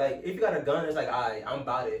don't got if you got a gun, it's like alright, I'm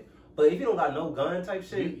about it. But if you don't got no gun type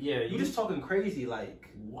shit, you just talking crazy like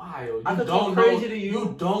wild. I could talk crazy to you.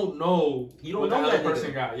 You don't know. You don't know what that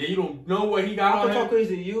person got. Yeah, you don't know what he got on him. I could talk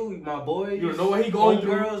crazy to you, my boy. You don't know what he going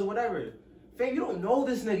through. Girls, whatever. Fam, you don't know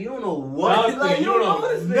this nigga. You don't know what. Nothing. Like, you don't know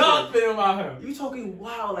this nigga. Nothing about him. You talking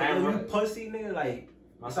wild like you pussy nigga like.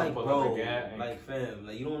 It's like bro, like fam,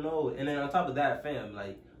 like you don't know. And then on top of that, fam,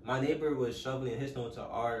 like my neighbor was shoveling his snow into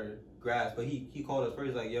our grass, but he called us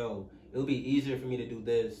first like, yo, it'll be easier for me to do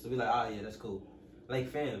this. So we like, yeah, that's cool.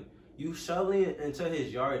 Like fam, you shoveling into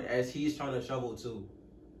his yard as he's trying to shovel too.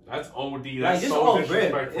 That's OD. That's like, so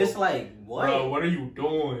disrespectful. It's like what? Bro, what are you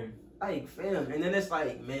doing? Like fam, and then it's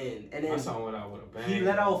like man, and then my son went out with a bang. He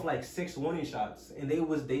let off like 6 warning shots, and they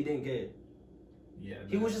didn't care. Yeah,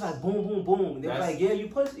 he was just like boom, boom, boom. They was like, yeah, you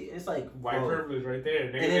pussy. It's like white privilege right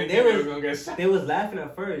there. And then they was laughing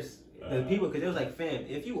at first, the people, because it was like, fam,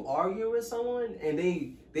 if you argue with someone and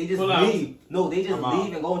they just Pull out. leave, no, they just I'm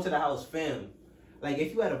leave and go into the house, fam. Like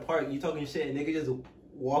if you at a park, you talking shit, and nigga just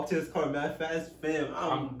walk to his car mad fast, fam.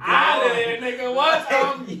 I'm out of there, nigga. What?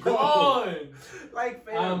 I'm gone. Like,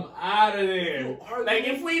 fam, I'm out of there. Like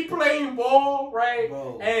if we playing ball, right?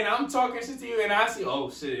 Bro. And I'm talking shit to you, and I see, oh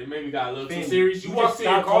shit, it maybe got a little Fam, too serious. You you walk just to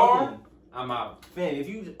your stop car, talking. I'm out. Fam, if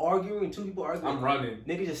you arguing, two people arguing, I'm running.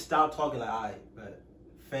 Nigga just stop talking like, alright, but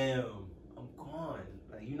fam, I'm gone.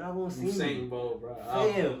 Like you not gonna see me. Usain Bolt, bro.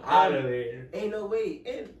 Fam, I'm out of there. Ain't no way.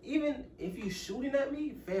 And even if you shooting at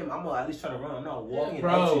me, fam, I'm gonna at least try to run. I'm not walking at you.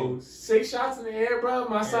 Bro, 6 shots in the air, bro.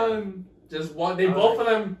 My son just walked. They I was both like-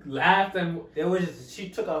 of them laughed and. It was just, she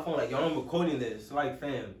took our phone like, yo, I'm recording this. Like,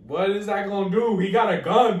 fam. What is that gonna do? He got a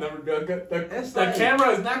gun. The like- camera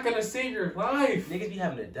is not gonna save your life. Niggas be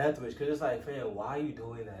having a death wish because it's like, fam, why are you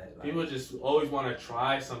doing that? Like, People just always want to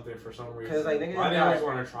try something for some reason. 'Cause, like, niggas why they got- always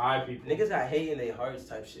want to try people? niggas got hate in their hearts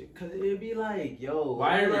type shit. Because it'd be like, yo.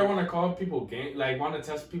 Why everybody want to call people want to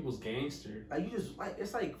test people's gangster? Like, you just, like,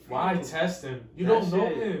 it's like. Why fam, test him? You that don't know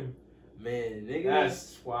shit. him. Man, niggas.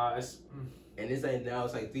 That's why. And it's like now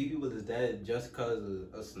it's like 3 people is dead just because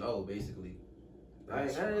of snow, basically.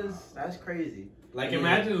 Like that's crazy. Like Yeah.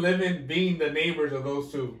 imagine being the neighbors of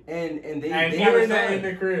those two, And they and have a hearing that son. in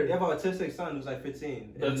the crib. They have an autistic son who's like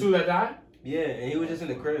 15. The And- two that died. Yeah, and he was just in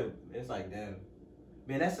the crib. It's like, damn.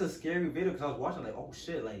 Man, that's a scary video because I was watching like, oh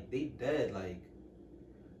shit, like they dead, like,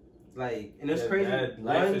 and it's They're crazy. dead.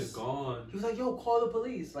 Life Once- is gone. He was like, yo, call the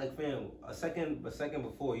police. Like, fam, a second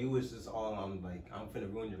before, you was just all on, like, I'm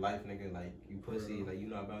finna ruin your life, nigga. Like, you pussy, like, you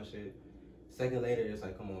know about shit. Second later, it's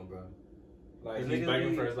like, come on, bro. Like Cause he's niggas begging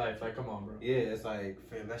be- for his life. Like, come on, bro. Yeah, it's like,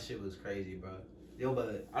 fam, that shit was crazy, bro. Yo,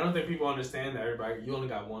 but, I don't think people understand that everybody. You only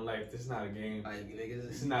got one life. This is not a game. like, niggas,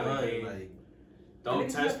 It's not a game. Like, Don't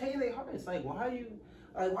niggas test. not paying their hearts. Like, why you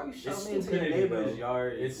It's shouting into your stupidity, neighbor's bro.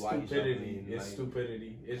 yard? It's Why you stupidity. shouting? It's Like,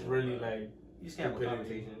 stupidity. It's really like. you just can't have a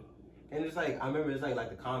stupidity. conversation. And it's like, I remember it's like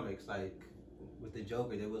the comics, like, with the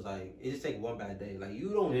Joker, it was like, it just take one bad day. Like, you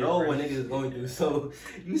don't Yeah, know what right. niggas is going through. So,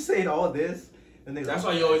 you saying all this, and niggas That's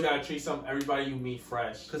why you always gotta treat everybody you meet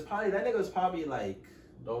fresh. Because probably, that nigga was probably like,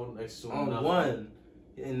 Don't assume on nothing. one.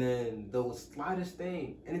 And then the slightest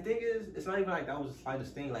thing. And the thing is, it's not even like that was the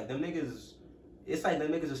slightest thing. Like, them niggas, it's like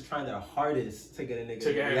them niggas is trying their hardest to get a nigga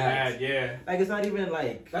To get react. mad, yeah. Like, it's not even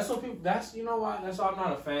like, That's what people. You know why. That's why I'm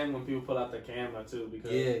not a fan when people pull out the camera too,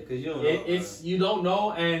 because yeah, because you don't know. it's you don't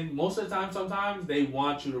know, and most of the time, sometimes they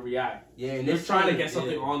want you to react. yeah, and You're this trying to shit- get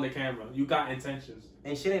something yeah. on the camera. You got intentions.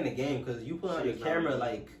 And shit ain't a game, because you put on Shit your is not camera real.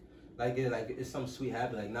 like it's some sweet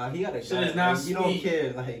habit. Like, nah, he got a Shit gun. is not Like, you don't sweet.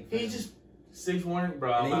 care. Like, He just 6'1",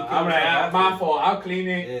 bro. And then he I'm comes like, out my after. fault. I'll clean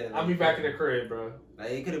it. Yeah, I'll be back in the crib, bro. like,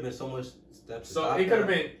 it could have been so much steps. to So stop it could have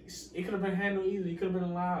that. been handled easy. He could have been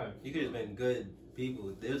alive. You could have been good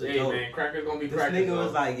people. There was a Hey joke. man, crackers gonna be This crackers. nigga was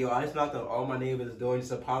though. like, yo, I just knocked on all my neighbors' door and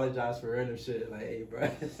just apologized for random shit. Like, hey, bro.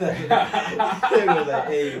 Nigga was like,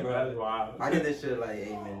 hey, That's bro. wild. I did this shit like,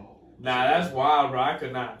 hey, man. Nah, that's wild, bro. I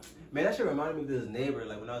could not. Man, that shit reminded me of this neighbor.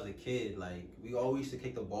 Like, when I was a kid, like, we always used to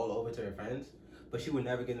kick the ball over to her friends, but she would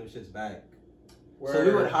never get them shits back. So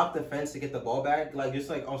we would hop the fence to get the ball back, like just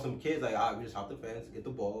like on some kids, like we just hop the fence, get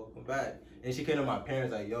the ball, come back. And she came to my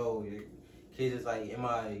parents like, yo, your kid is like in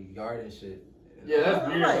my yard and shit. And Yeah, that's I'm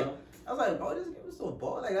weird. like, bro. I was like, bro, just give us a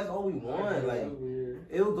ball, like that's all we want. Like That's weird.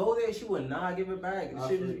 it would go there, she would not give it back. I It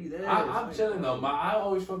should feel- just be there. I'm It's chilling though. I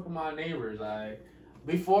always fuck with my neighbors. Like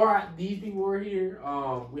before these people were here,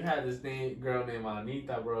 we had this girl named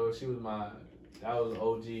Anita, bro. She was that was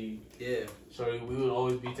OG. yeah. So we would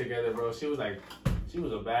always be together, bro. She was a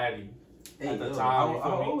baddie. Hey, At the yo, time, you how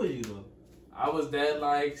feel me? old was you though? I was dead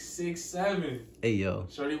like 6, 7. Hey yo.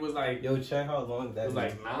 Shorty was like, Yo, check how long that was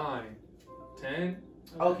like 9, 10.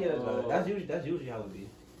 Okay, Oh. that's usually how it would be.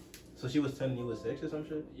 So she was 10 and you was 6 or some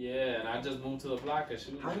shit? Yeah, and I just moved to the block and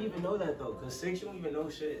she was. How do you even know that though? Cause 6 you don't even know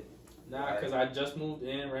shit. Nah, cause I just moved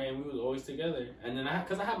in, right, and we was always together. And then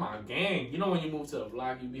cause I had my gang. You know when you move to the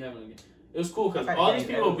block, you be having a gang. It was cool cause I've had all these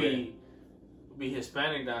gangs people everywhere. be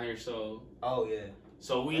Hispanic down here, so Oh yeah.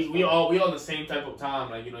 we all the same type of time.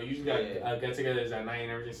 Like usually got Yeah. get-togethers at night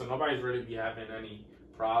and everything. So nobody's really be having any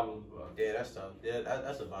problems. But Yeah, that's tough. Yeah,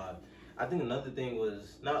 that's a vibe. I think another thing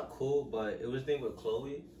was not cool, but it was a thing with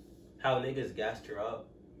Chloe, how niggas gassed her up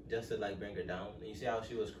just to like bring her down. And you see how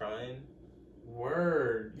she was crying?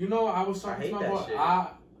 word, I was I talking hate to my that boy. shit.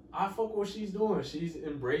 I fuck with what she's doing. She's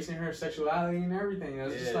embracing her sexuality and everything.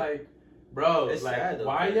 It's just Yeah. like, bro, It's like sad, though,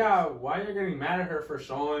 why cause- y'all getting mad at her for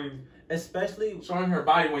showing her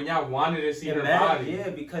body when y'all wanted to see her body? Yeah,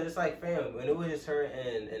 because it's like, fam, when it was just her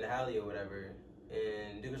and Hallie or whatever,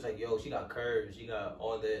 and dude was like, yo, she got curves, she got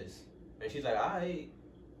all this. And she's like, alright.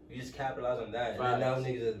 You just capitalize on that. And then now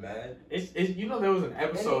niggas is mad. It's you know, there was an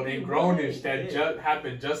episode in Grownish that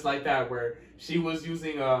happened just like that, where she was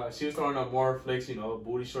using she was throwing up more flicks, you know,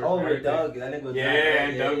 booty shorts. Oh, with Doug, that nigga was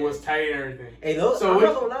and Doug was tight and everything. Hey, those,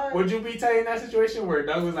 so would you be tight in that situation where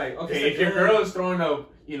Doug was like, okay, if your girl is throwing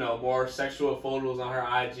up, you know, more sexual photos on her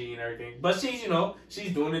IG and everything, but she's, you know,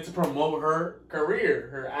 she's doing it to promote her career,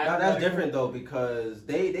 her. Now that's different though, because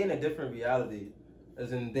they in a different reality.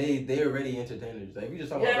 As in, they already entertainers. Like, we just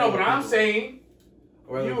talking about but I'm saying,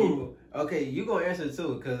 people. Okay, you gonna answer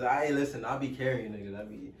too, cause I'll be carrying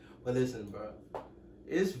niggas. But listen, bro,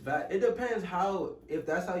 it depends how. If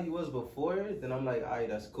that's how you was before, then I'm like, alright,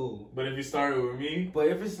 that's cool. But if you started with me, but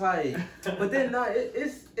if it's like, but then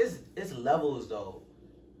it's levels though,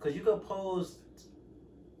 cause you could post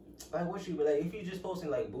like what you like if you just posting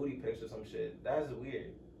like booty pics or some shit. That's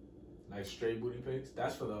weird. Like straight booty pics?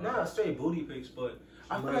 That's for the... Not straight booty pics, but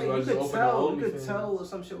I feel like you could tell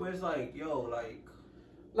some shit where it's like, yo, like...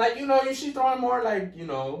 Like, you know, she's throwing more, like, you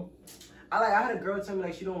know... I had a girl tell me,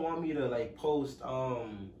 like, she don't want me to, like, post,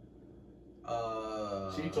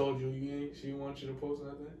 She told you she wants you to post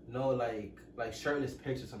nothing? No, like shirtless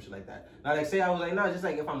pics or some shit like that. Now, like, say I was like, nah, just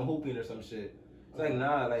like if I'm hooping or some shit. It's like,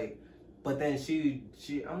 nah, like... But then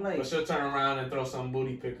I'm like... But she'll turn around and throw some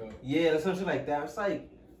booty pic up. Yeah, some shit like that. It's like...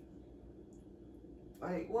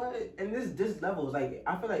 Like, what? And this level is like,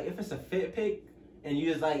 I feel like if it's a fit pic and you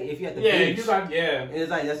just like, if you at the beach, and it's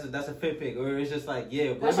like, that's a fit pic, or it's just like,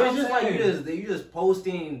 yeah, but it's just like, you just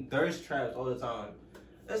posting thirst traps all the time.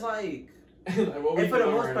 It's like, and for the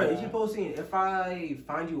most part, if I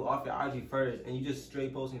find you off your IG first and you just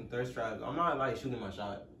straight posting thirst traps, I'm not like shooting my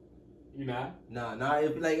shot. You not? Nah,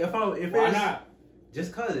 Why not?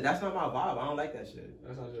 Just cause that's not my vibe. I don't like that shit.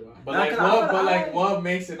 That's not your vibe. But what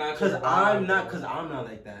makes it not your vibe? Cause I'm not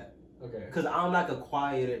like that. Okay. Cause I'm like a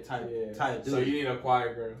quieter type dude. So you need a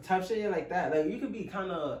quiet girl. Type shit like that. Like you could be I kind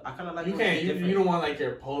of like. You can't. You don't want like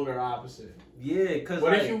your polar opposite. Yeah, cause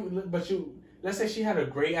what if let's say she had a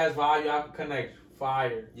great ass vibe, y'all could connect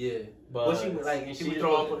fire. Yeah. But she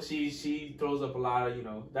throws up a lot of, you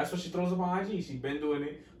know, that's what she throws up on IG. She's been doing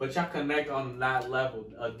it, but y'all connect on that level,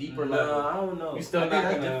 a deeper level. I don't know. You still not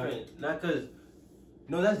gonna... different. Not cause,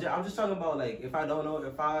 no, I'm just talking about like if I don't know,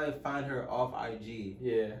 if I find her off IG.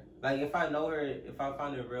 Yeah. Like if I know her, if I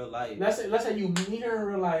find her in real life. Let's say you meet her in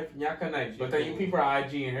real life, y'all connect, but then you peep her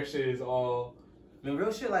IG and her shit is all. I mean,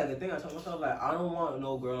 real shit. Like the thing I told myself, like I don't want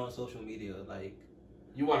no girl on social media, like.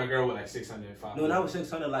 You want a girl with like 600 followers? No, not with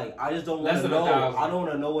 600. Like I just don't want to know. I don't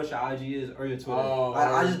want to know what your IG is or your Twitter.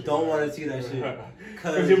 I just don't want to see that shit.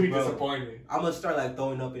 Cause you'll be disappointed. I'm gonna start like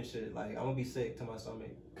throwing up and shit. Like I'm gonna be sick to my stomach.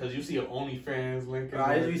 Cause you see an OnlyFans link.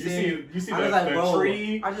 You see the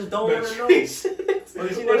tree. I just don't want to know. You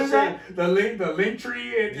see what is that? The link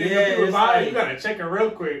tree and the like, you gotta check it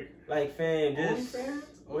real quick. Like fam, just OnlyFans.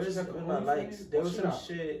 Where's my likes? There was some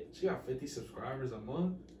shit. She got 50 subscribers a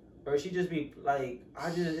month. Or she just be like,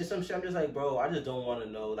 it's some shit. I'm just like, bro, I just don't want to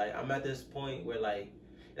know. Like, I'm at this point where like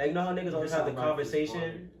you know how niggas always have the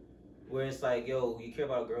conversation where it's like, yo, you care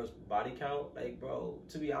about a girl's body count? Like, bro,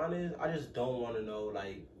 to be honest, I just don't want to know.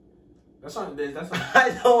 Like, that's not.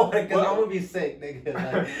 I don't want to, cause I'm gonna be sick, nigga.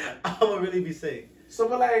 Like, I'm gonna really be sick. So,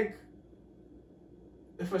 but like,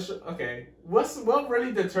 what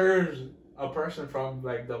really deters a person from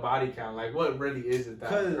like the body count? Like, what really is it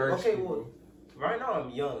that hurts people? Well, right now I'm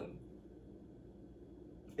young-ish,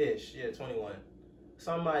 21.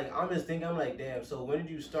 So I'm just thinking, I'm like, damn, so when did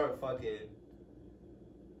you start fucking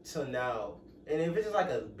till now? And if it's just like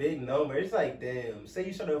a big number, it's like, damn, say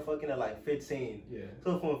you started fucking at like 15. Yeah.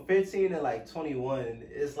 So from 15 to like 21,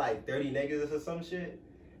 it's like 30 niggas or some shit.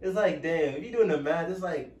 It's like, damn, if you doing the math, it's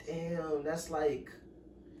like, damn, that's like,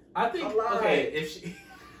 I think, okay, if she...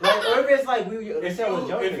 like, or if it's like,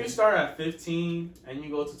 if you start at 15 and you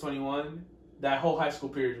go to 21... That whole high school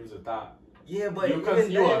period was a thought. Yeah, but because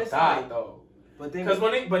you a thought though. But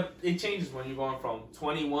it changes when you're going from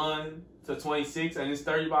 21 to 26 and it's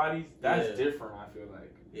 30 bodies. That's different. I feel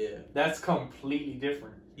like. Yeah. That's completely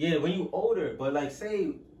different. Yeah, when you older, but like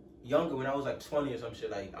say younger, when I was like 20 or some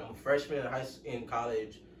shit, like I'm a freshman in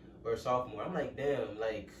college or sophomore. I'm like, damn,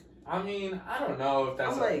 like. I mean, I don't know if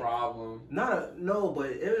that's a problem. No,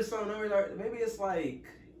 but it was some numbers. Maybe it's like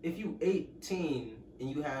if you 18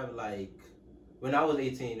 and you have like. When I was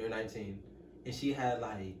 18 or 19, and she had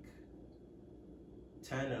like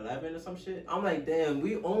 10, 11 or some shit, I'm like, damn,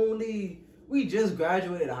 we only We just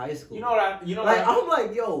graduated high school. You know what? I'm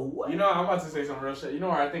like, yo, what? You know, I'm about to say some real shit. You know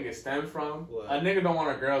where I think it stems from? What? A nigga don't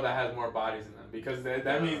want a girl that has more bodies than them because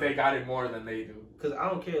that means they got it more than they do. Cause I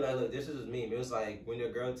don't care. Like, look, this is me. It was like when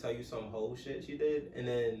your girl tell you some whole shit she did, and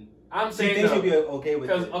then I'm she saying thinks she'll be okay with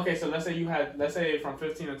it. Okay, so let's say from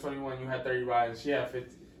 15 to 21 you had 30 bodies, she had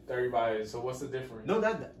 30 bodies. So what's the difference? No,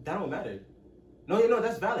 that don't matter. No, you know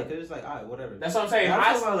that's valid. Cause it's like, alright, whatever. That's what I'm saying.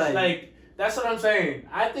 That's what I'm saying.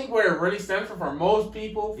 I think where it really stems from for most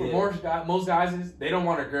people, most guys is they don't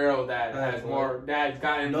want a girl that has more, that's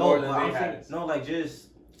gotten more than they have. No, like just,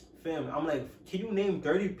 fam, I'm like, can you name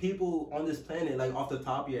 30 people on this planet like off the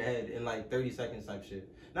top of your head in like 30 seconds type shit?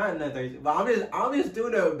 Not in that 30, but I'm just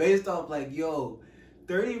doing it based off like, yo,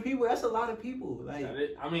 30 people, that's a lot of people. Like,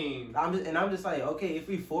 I mean, I'm just like, okay, if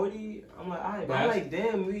we 40, I'm like, alright, but I'm like,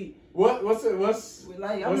 damn, what's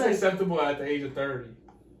like, acceptable at the age of 30?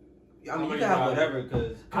 I mean, you can have whatever,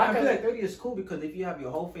 because I feel like 30 is cool because if you have your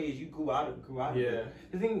whole phase, you grew out of it.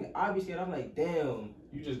 The thing, obviously, I'm like, damn.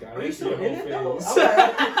 You just got into your whole phase.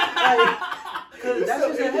 I'm like, cause that's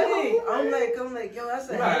just a headache. I'm like, yo, that's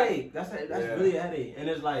a headache. That's really a headache. And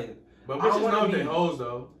it's like, but bitches know they hoes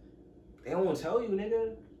though. They don't tell you,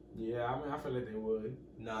 nigga. Yeah, I mean, I feel like they would.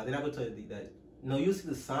 Nah, they're not gonna tell you that. No, you see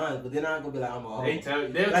the signs, but they're not gonna be like, I'm a hoe. They'll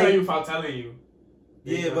tell you without telling you.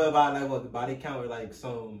 Yeah, but about like what the body count or like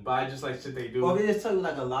some. By just like shit they do. Well, they just tell you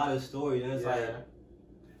like a lot of stories, and it's like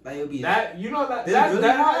it'll be that. You know that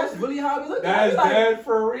that's really how I be looking. That's dead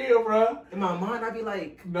for real, bro. In my mind, I be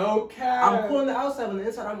like, no cap. I'm cool on the outside, on the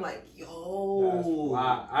inside, I'm like, yo. That's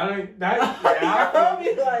why. I don't. That. I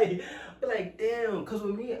be like, damn. Cause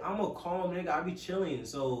with me, I'm a calm nigga. I be chilling,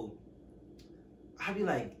 so I be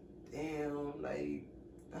like, damn, like.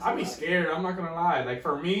 I be scared. I'm not gonna lie. Like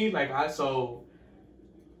for me, like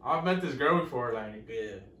I've met this girl before, like,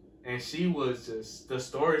 and she was just, the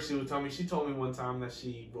story she would tell me, she told me one time that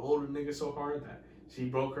she rolled a nigga so hard that she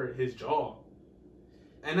broke his jaw.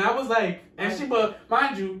 And I was like, but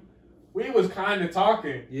mind you, we was kind of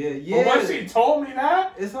talking. Yeah. But when she told me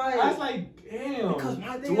that, it's like, I was like, damn, because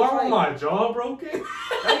my thing do I want my jaw broken?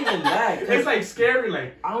 Not even that. It's like scary,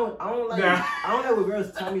 like. I don't like when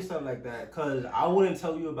girls tell me something like that, because I wouldn't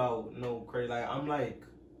tell you about no crazy, like, I'm like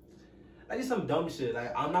just some dumb shit.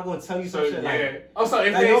 Like, I'm not gonna tell you some shit. Like, so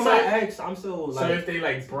if like, you're my ex, I'm so like. So if they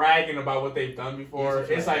like bragging about what they've done before,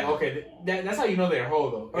 it's like okay, that's how you know they're a hoe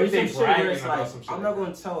though. Or if they bragging about some shit. I'm not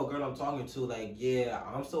gonna tell a girl I'm talking to like, yeah,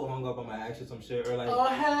 I'm still hung up on my ex or some shit, or like, or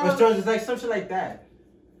like some shit like that.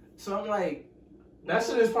 So I'm like. That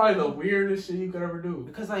shit is probably the weirdest shit you could ever do.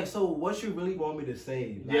 Because, like, so what you really want me to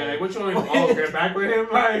say? Like, yeah, like, what you want me to get back with him?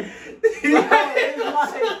 Like,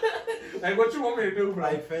 like, what you want me to do, bro?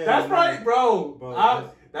 Like, fam, that's probably,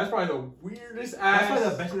 bro that's probably the weirdest ass. That's probably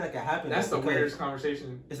the best thing that can happen. That's the weirdest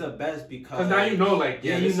conversation. It's the best because now you know, like,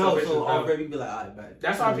 you know, so already be like, alright, bet.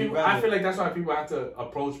 That's why people, I feel like that's why people have to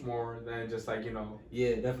approach more than just, like, you know.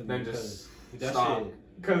 Yeah, definitely. Than just that stop.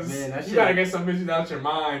 Because you shit. gotta get some bitches out your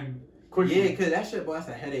mind. Quickly. Yeah, because that shit, bro, that's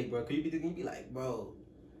a headache, bro. Because you be like, bro.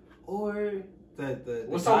 Or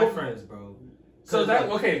the guy friends, bro. So that,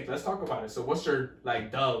 okay, let's talk about it. So what's your,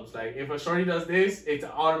 like, dubs? Like, if a shorty does this, it's an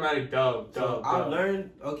automatic dub. I've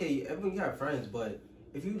learned, okay, everyone you have friends, but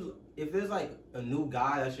if there's, like, a new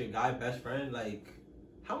guy that's your guy best friend, like,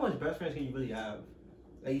 how much best friends can you really have?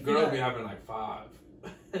 Like, girls be having, like, 5.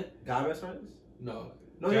 Guy best friends? No,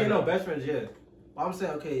 best friends, yeah. But I'm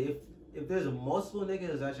saying, okay, if there's multiple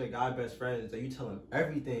niggas that's your guy best friends, that you tell them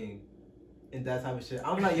everything and that type of shit,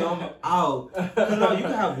 I'm like, yo, I'm out. Cause no, you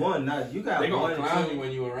can have one, you can have they one. They gonna clown you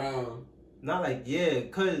when you around. Not like,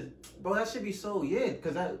 cause, bro, that should be so,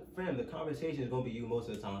 cause the conversation is gonna be you most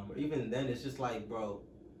of the time. Or even then, it's just like, bro,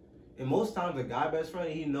 and most times a guy best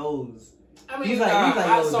friend, he knows. I mean, he's like,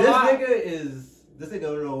 yo, this nigga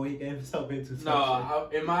don't know what he getting himself into. No,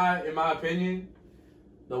 in my opinion,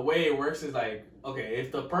 the way it works is like, okay,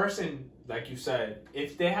 if the person, like you said,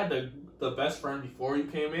 if they had the best friend before you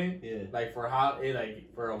came in, like for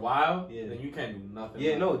a while, then you can't do nothing.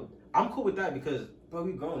 Yeah, no, I'm cool with that because, bro,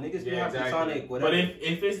 we grown niggas. Yeah, exactly. Sonic, whatever. But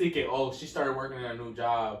if it's like, she started working at a new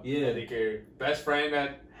job, they care. Best friend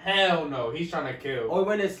that, hell no, he's trying to kill. Or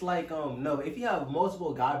when it's like, no, if you have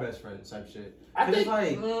multiple guy best friends type shit. I think,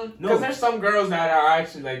 because there's some girls that are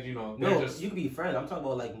actually like, you know, no, you can be friends. I'm talking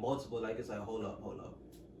about like multiple, like it's like, hold up.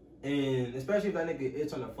 And especially if that nigga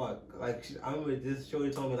is trying to fuck. Like, I remember this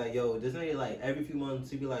shorty told me, like, yo, this nigga, like, every few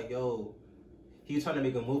months, he be like, yo, he's trying to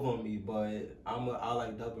make a move on me, but I'll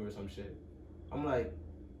like, dub him or some shit. I'm like,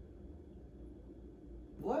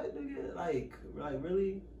 what, nigga? Like,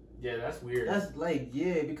 really? Yeah, that's weird. That's, like,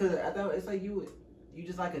 because at that, it's like you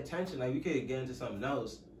just like attention. Like, we could get into something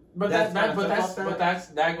else. But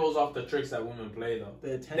that goes off the tricks that women play though.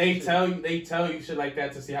 They tell you shit like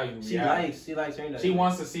that to see how you react. She likes hearing that. She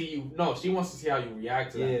wants to see you. No, she wants to see how you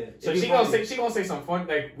react to that. Yeah. So she gonna say some fun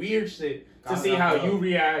like weird shit to see how you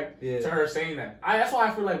react to her saying that. That's why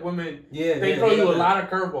I feel like women they throw you a lot of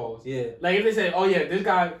curveballs. Yeah. Like if they say, oh yeah, this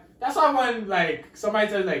guy. That's why when like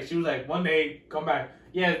somebody said like she was like one day come back,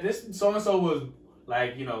 yeah, this so and so was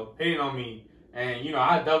like hitting on me and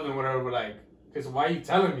I dubbed him whatever, but like. Cause why are you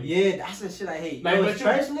telling me? Yeah, that's the shit I hate.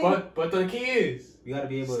 Like, but the key is you gotta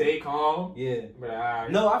be able to stay calm. Yeah. But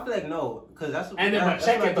no, I feel like no, cause that's what. And then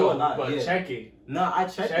check it though. But check it. No, I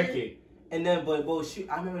check it. it. And then, but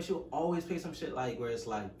I remember she would always play some shit like where it's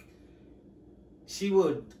like she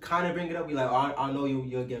would kind of bring it up, be like, oh, I know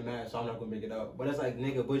you'll get mad, so I'm not gonna bring it up. But it's like,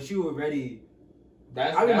 nigga, but you already.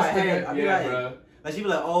 That's I mean, my head. I be like, bro. Like she be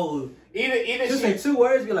like, oh, either just say 2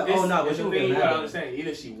 words, be like, oh no, but you gotta understand.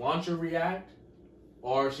 Either she wants you to react.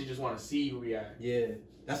 Or she just want to see you react. Yeah.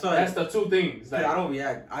 That's the 2 things. Like, I don't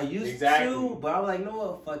react. I used to, but I was like, no,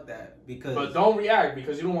 what? Fuck that. But don't react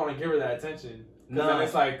because you don't want to give her that attention. No. Then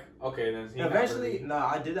it's like, okay, then eventually,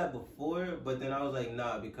 I did that before, but then I was like,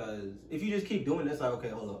 nah, because if you just keep doing this, like, okay,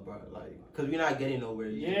 hold up, bro. Like, because we're not getting nowhere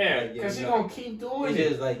yet. Yeah, because she's going to keep doing it. It's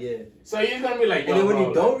just like, yeah. So you're going to be like, yo, and then when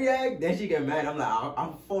you don't react, then she get mad. I'm like,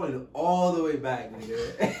 I'm falling all the way back,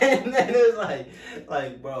 nigga. And then it's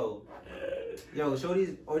like, bro. Yo,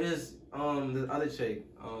 shorty's or this other chick.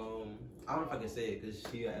 I don't know if I can say it because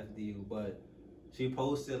she a FDU, but she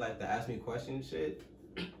posted like the ask me question shit,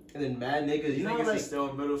 and then mad niggas. You know, niggas like is still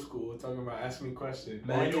in middle school talking about ask me questions.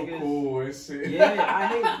 Mad you niggas, cool and shit. Yeah, I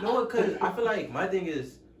hate because I feel like my thing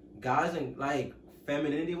is guys and like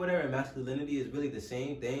femininity, whatever, and masculinity is really the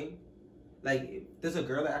same thing. Like, if there's a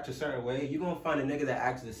girl that acts a certain way, you're gonna find a nigga that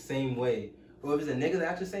acts the same way. Or if it's a nigga that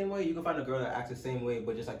acts the same way, you can find a girl that acts the same way,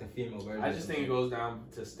 but just like the female version. I just think it goes down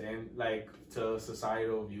to to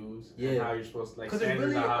societal views. Yeah. And how you're supposed to because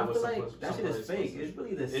really, I feel like that shit is fake. It's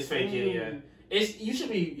really the same. It's fake,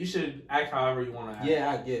 yeah. You should act however you want to act.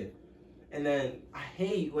 Yeah, I get. And then I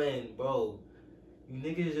hate when, bro, you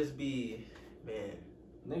niggas just be, man.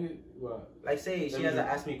 Nigga, what? Like say she has to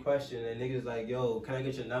ask me a question and niggas like, yo, can I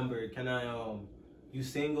get your number? Can I you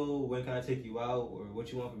single? When can I take you out? Or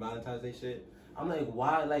what you want for Valentine's Day shit? I'm like,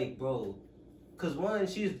 why? Like, bro, cause one,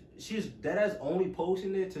 she's deadass only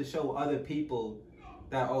posting it to show other people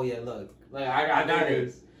that, oh yeah, look, like I got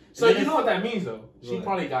niggas. So you know what that means though? She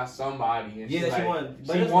probably got somebody, and yeah, she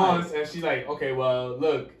like, wants, and she's like, okay, well,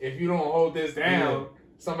 look, if you don't hold this down,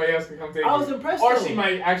 somebody else can come take it. I was impressed. Or though. She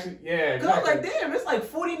might actually, yeah. Cause I was like, damn, it's like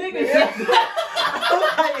 40 niggas. Yeah.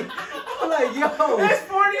 I'm like, yo, there's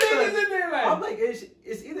 40 niggas in there. Like, I'm like,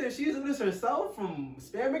 it's either she's using this herself from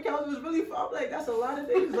spam accounts. It was really, I'm like, that's a lot of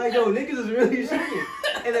niggas. Like, yo, niggas is really shooting.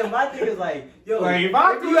 And then my thing is like, yo, like if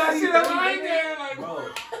I do that shit, I'm right there, like, bro.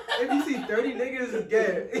 If you see 30 niggas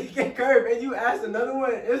get curved and you ask another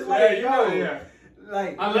one, it's like, yo,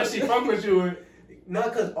 like, unless she fuck with you. No,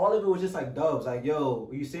 cause all of it was just like dubs. Like, yo,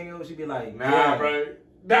 are you single? She'd be like, nah, yeah. bro.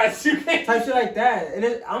 That's you can't type shit like that.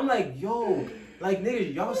 And I'm like, yo, like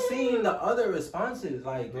niggas, y'all seen the other responses?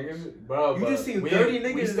 Like, niggas, bro, you just seen 30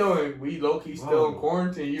 niggas. We low key still in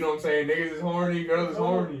quarantine. You know what I'm saying? Niggas is horny, girls is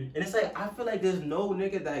horny. And it's like I feel like there's no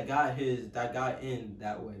nigga that got in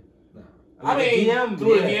that way. Nah. Like I mean, DM,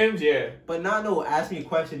 through the DMs, yeah. But not no ask me a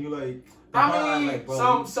question. You like. I mean, like,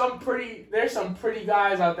 bro, there's some pretty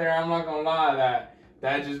guys out there. I'm not gonna lie that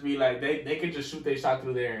just be like they could just shoot their shot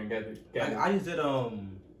through there and get it. Like, I just did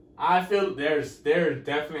I feel there's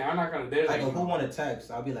definitely I'm not gonna there's like who want to text?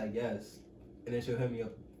 I'll be like yes, and then she'll hit me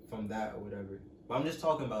up from that or whatever. But I'm just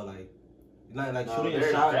talking about like shooting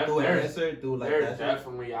a shot through an answer through like there's that.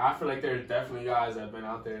 Definitely, I feel like there's definitely guys that've been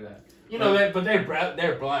out there that but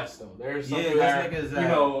they're blessed though. There's some people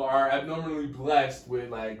that are abnormally blessed with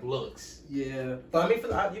like looks. Yeah, but I mean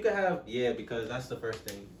you could have because that's the first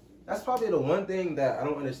thing. That's probably the one thing that I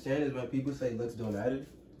don't understand is when people say looks don't matter.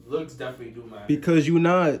 Looks definitely do matter. Because you're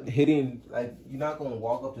not hitting, like, you're not going to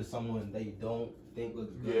walk up to someone that you don't think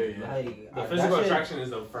looks good. Yeah. Like, the physical attraction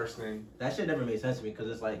is the first thing. That shit never made sense to me because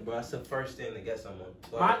it's like, bro, that's the first thing to get someone.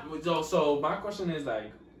 So my question is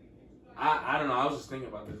like, I don't know, I was just thinking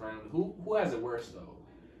about this randomly. Who has it worse though?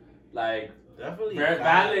 Like, definitely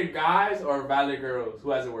valid guys or valid girls?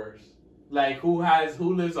 Who has it worse? Like, who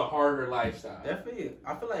lives a harder lifestyle? Definitely.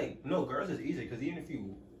 I feel like, no, girls is easy because even if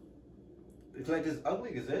you, it's like this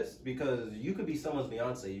ugly exists because you could be someone's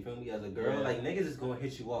fiance, you feel me, as a girl. Yeah. Like, niggas is going to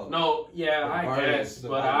hit you up. No, yeah, I guess.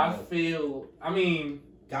 But I mean.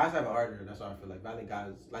 Guys have it harder. That's what I feel like. Valid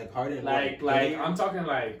guys. Like, harder. Like I'm talking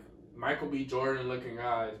like Michael B. Jordan looking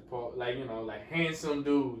guys. Like, like handsome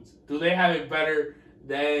dudes. Do they have it better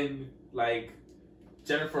then like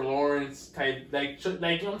Jennifer Lawrence type, like you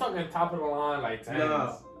know, I'm talking top of the line, like tens.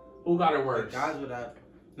 No. Who got it worse? The guys would have.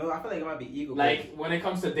 No, I feel like it might be equal. Like when it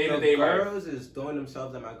comes to day to day life. Girls is throwing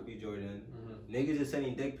themselves at Michael B. Jordan. Niggas is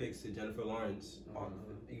sending dick pics to Jennifer Lawrence.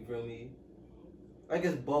 You feel me? Like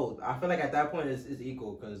it's both. I feel like at that point it's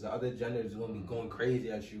equal because the other gender is gonna be going crazy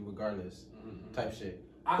at you regardless, type shit.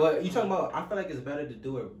 But you talking about? I feel like it's better to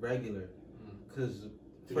do it regular, because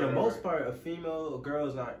for the most part, a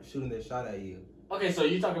girl's not shooting their shot at you. Okay, so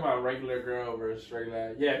you talking about regular girl versus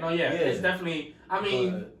regular? Yeah, no, yeah. It's definitely. I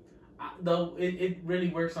mean, though it really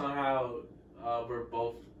works on how we're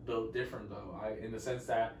both built different though. In the sense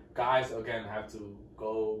that guys again have to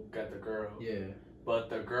go get the girl. Yeah.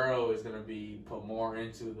 But the girl is gonna be put more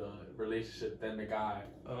into the relationship than the guy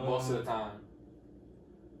most of the time.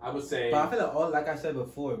 I would say. But I feel like like I said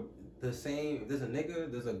before, the same. There's a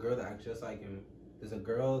nigga, there's a girl that acts just like him. There's a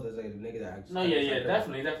girl, there's a nigga that acts. No, yeah,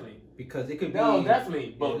 definitely. Because it could be. No,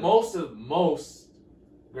 definitely. But most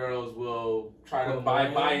girls will try to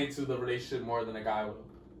buy into the relationship more than a guy will.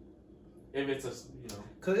 If it's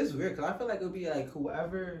Cause it's weird. Cause I feel like it'll be like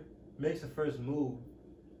whoever makes the first move,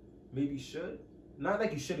 maybe should. Not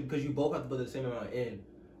like you should, because you both have to put the same amount in.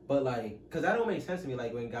 But like, cause that don't make sense to me.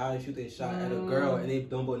 Like when guys shoot their shot at a girl and they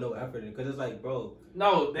don't put no effort in, cause it's like, bro.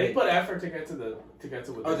 No, they put effort to get to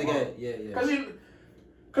what they want. Yeah.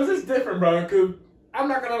 Cause it's different, bro. Cause I'm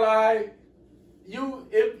not gonna lie,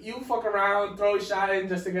 if you fuck around, throw a shot in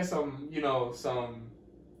just to get some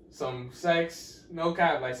sex. No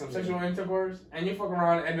cap, like some sexual intercourse, and you fuck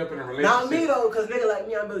around and end up in a relationship. Not me though, cause nigga like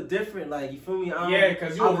me, I'm a bit different. Like you feel me?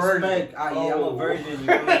 Cause you a virgin. I'm a virgin. You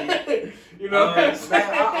feel me? You know what I'm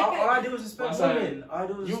saying? All I do is respect women. All I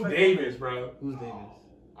do is you respect Davis, women. bro. Who's Davis?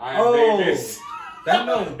 I am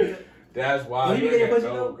Davis. That's why you get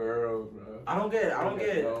no girls, bro. I don't get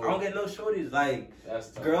no shorties. Like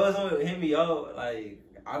girls don't hit me up. Like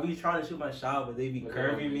I be trying to shoot my shot, but they be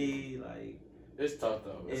curving me. Like. It's tough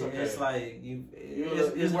though. It's It's like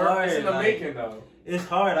it's hard. It's in the making though. It's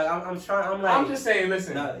hard. Like I'm trying. I'm like. I'm just saying.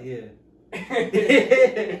 Listen.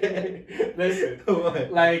 Listen.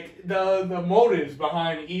 What? Like the motives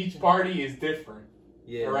behind each party is different.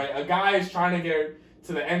 Yeah. All right. A guy is trying to get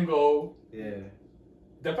to the end goal. Yeah.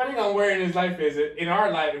 Depending on where in his life is, in our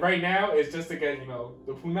life right now, it's just to get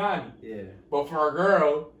the punani. Yeah. But for a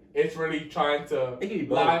girl, it's really trying to. It can be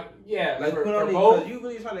both. Like for both. You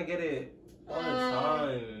really trying to get it. All the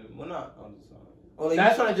time. Well, not all the time. Oh,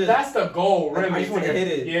 like that's the goal, really. I just want to hit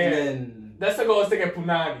it. Yeah. And then, that's the goal, is to get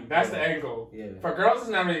punani. That's the end goal. Yeah. For girls, it's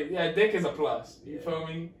not really. Yeah, dick is a plus. You feel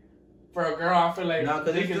me? For a girl, I feel like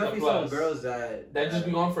dick is a plus. Some girls that just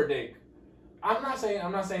be going for dick. I'm not saying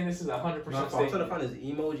this is 100% statement. I'm trying to find this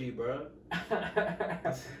emoji, bro.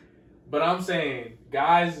 But I'm saying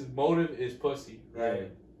guys' motive is pussy,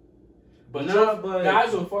 right? Yeah. But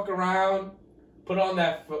guys will fuck around. Put on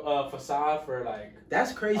that facade for like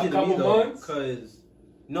that's crazy a to couple me though, months. Cause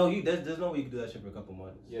there's no way you can do that shit for a couple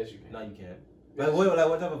months. Yes, you can. No, you can't. Like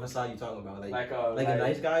what type of facade you talking about? Like a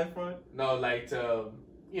nice guy in front? No, like to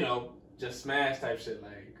just smash type shit.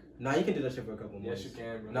 Like nah, you can do that shit for a couple months. Yes, you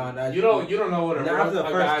can. Bro. No, you don't know what a after the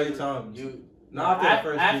first guy, 3 times.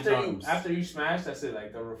 After you smash, that's it.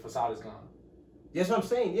 Like the facade is gone. That's what I'm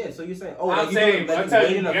saying. Yeah, so you're saying, I'm saying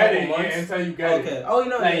until you get it. Yeah, until you get it. Okay. Oh, you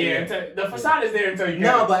know. The facade is there until you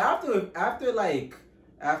get it. No, but after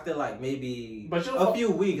like maybe a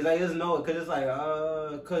few weeks, I just know it because it's like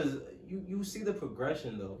because you see the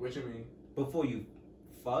progression though. What you mean? Before you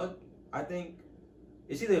fuck, I think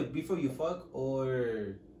it's either before you fuck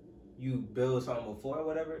or you build something before or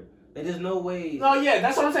whatever. Like, there's no way. No, yeah,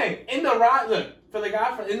 that's what I'm saying. In the ride, look, for the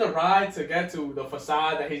guy in the ride to get to the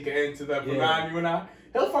facade that he's getting to the punani and all,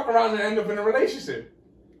 he'll fuck around and end up in a relationship.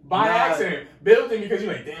 By accident. Building because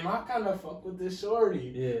you're like, damn, I kind of fuck with this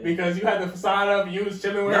shorty. Yeah. Because you had the facade up and you was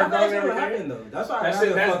chilling with her. That's what happened, though. That's why I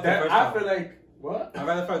feel like, what? I'd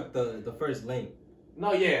rather fuck the first link.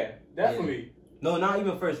 No, yeah, definitely. Yeah. No, not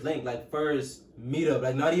even first link, like first meetup,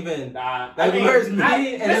 like not even. Nah, like first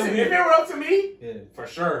meeting. Listen, if it were up to me, for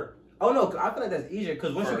sure. Oh no, I feel like that's easier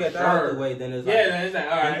because once you get that out of the way, then it's like then it's like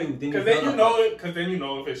all right. Because then you know it. Because then you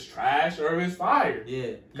know if it's trash or if it's fire.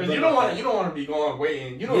 Yeah. Because you don't want to be going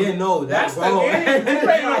waiting. You don't. Yeah, no, that's the game. You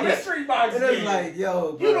play a mystery box game. It's like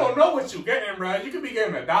bro. You don't know what you're getting, bro. You could be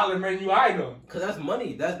getting a $1 menu item. Cause that's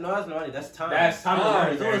money. That's money. That's time. That's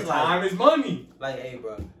time. So it's time is money. Like, hey,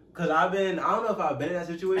 bro. Cause I don't know if I've been in that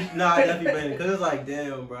situation. Nah, I definitely been. Cause it's like,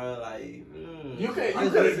 damn, bro, like. You could,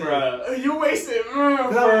 bro. You wasted, like,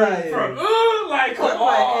 come on, like, hey, bro.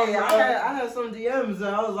 I had some DMs and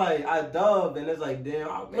I was like, I dubbed, and it's like, damn.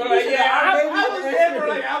 I was there, bro.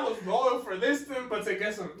 Like, I was going for this thing, but to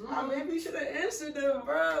get some. I maybe should have answered them,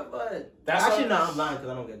 bro. But that's actually, no, I'm lying because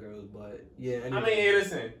I don't get girls. But yeah. Anyway. I mean, hey,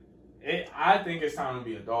 listen. I think it's time to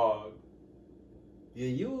be a dog. Yeah,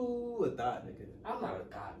 you a thought, nigga. I'm not a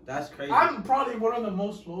thought. That's crazy. I'm probably one of the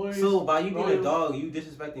most loyal. So by you being a dog, you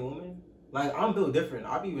disrespecting women? Like, I'm built different.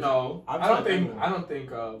 I don't think.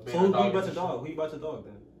 Being So who you about to dog? Who you about to dog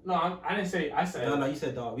then? No, I didn't say. I said. No, you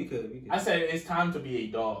said dog. We could. I said it's time to be a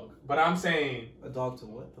dog, but I'm saying a dog to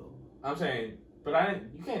what though? I'm saying, but I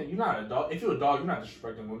didn't. You can't. You're not a dog. If you're a dog, you're not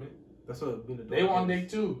disrespecting women. That's what being a dog. They want dick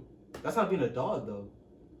too. That's not being a dog though.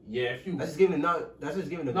 Yeah, if you. That's just giving a.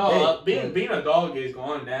 No, being a dog is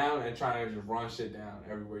going down and trying to just run shit down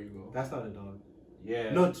everywhere you go. That's not a dog.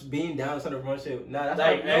 Yeah. No, being down instead of run shit. Nah, that's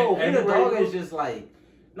like, not. No, being a dog is just like.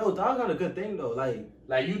 No, dog's not a good thing though. Like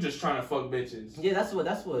you just trying to fuck bitches. Yeah, that's what.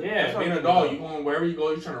 Yeah, that's being a dog, you going wherever you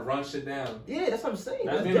go, you trying to run shit down. Yeah, that's what I'm saying.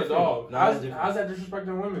 That's being different. A dog. Nah, how's that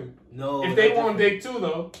disrespecting women? No. If they want dick too,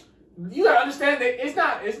 though, you gotta understand that it's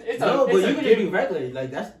not. It's no, but you can just be regular.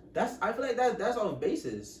 Like that's. I feel like that's off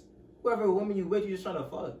basis. Whoever woman you with, you just trying to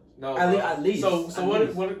fuck. No, at least. So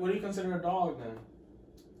what do you consider a dog then?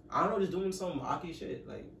 I don't know, just doing some aki shit,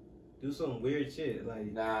 like do some weird shit,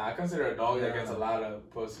 like. Nah, I consider a dog that gets a lot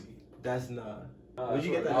of pussy. That's not. Where'd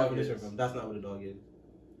you get that definition from? That's not what a dog is.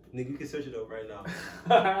 Nigga, you can search it up right now.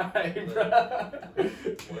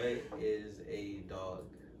 What is a dog?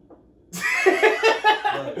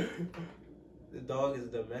 The dog is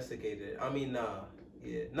domesticated. I mean, nah.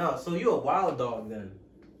 Yeah. No, so you a wild dog then.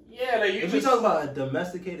 Yeah, like you. If you talk about a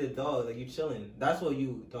domesticated dog, like you chilling, that's what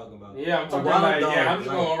you talking about. Yeah, I'm talking about like, dog, I'm just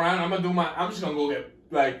gonna go around. I'm just gonna go get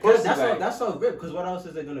like pussy. That's so rip. Because what else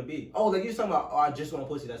is it gonna be? Oh, like you talking about? Oh, I just want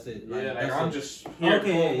pussy. That's it. Like, yeah, like I'm just here.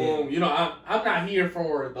 Okay, boom. You know, I'm not here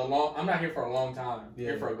for the long. I'm not here for a long time. Yeah.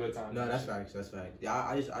 Here for a good time. No, that's facts. That's facts. Yeah,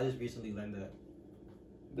 I just recently learned that.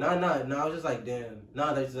 No, I was just like, damn.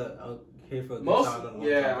 No, that's here for a good time.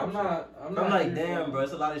 Yeah, I'm not. I'm like, damn, bro.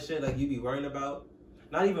 It's a lot of shit like you be worrying about.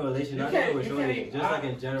 Not even relationship, not even with shorty, just like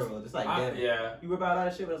in general. Just like damn. Yeah. You worry about a lot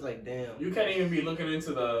of shit, but it's like damn. You can't even be looking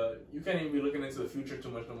into the future too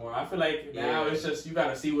much no more. I feel like now it's just you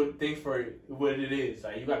gotta see things for what it is.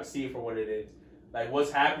 Like you gotta see it for what it is. Like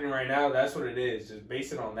what's happening right now, that's what it is. Just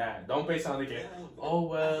base it on that. Don't base it on the oh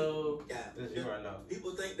well. Yeah, this is right now.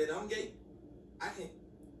 People think that I'm gay. I can't.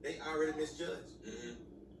 They already misjudged. Mm-hmm.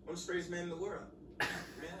 I'm the straightest man in the world.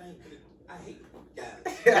 Man, I hate guys.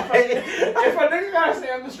 If a nigga gotta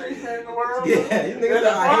say I'm the straightest man in the world, yeah, you niggas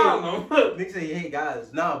I hate. Niggas say you hate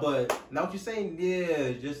guys. Nah, but now what you saying?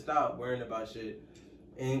 Yeah, just stop worrying about shit.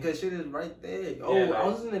 And cause shit is right there. Oh, yeah, I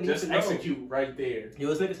was listening to just execute right there. It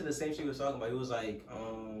was niggas to the same shit we was talking about. It was like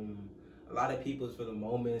a lot of people's for the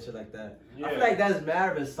moment and shit like that. Yeah. I feel like that's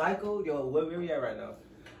mad recycled. Yo, where we at right now?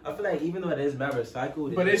 I feel like even though it is mad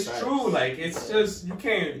recycled, but it's true. Like it's just you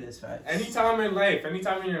can't. It is facts. Anytime in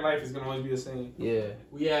your life is gonna always be the same. Yeah.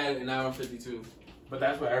 We had an hour 52, but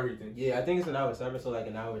that's for everything. Yeah, I think it's an hour 7, so like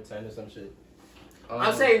an hour 10 or some shit.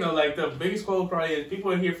 I'm saying though, like the biggest quote probably is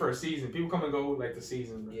people are here for a season. People come and go like the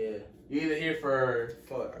season. Bro. Yeah. You're either here for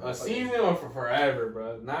a season or for forever,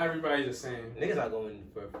 bro. Not everybody's the same. Niggas not going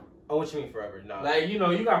for. Oh, what you mean forever? Nah. Like you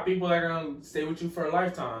got people that are gonna stay with you for a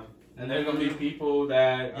lifetime. And there's gonna be people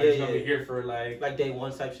that are gonna be here for like day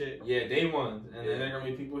one type shit. Yeah, day one. And then there are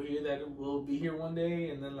gonna be people here that will be here one day,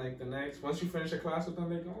 and then like the next. Once you finish a class with them,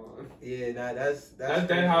 they're gone. Yeah, nah, that's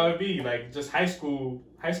then how it be. Like just high school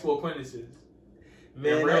acquaintances.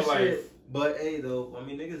 Man, real life. Shit, but hey, though, I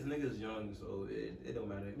mean niggas young, so it don't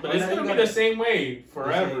matter. But it's gonna be the same way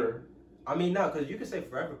forever. I mean, no, because you can say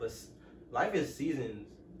forever, but life is seasons.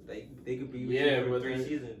 Like they could be for 3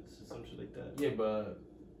 seasons or some shit like that. Yeah, but.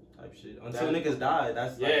 Type shit. Until niggas die,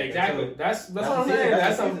 that's yeah, like, exactly. That's what I'm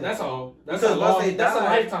saying. That's all. That's a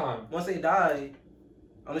lifetime. Once they die,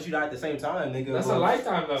 unless you die at the same time, nigga. That's a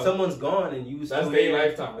lifetime though. Someone's gone and you. That's their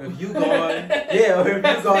lifetime. If you gone, yeah, or if you gone,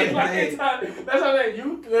 that's what I'm saying.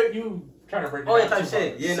 You trying to break. Oh, yeah, type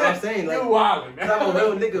shit. Yeah, no, I'm saying like you wildin'. I'm a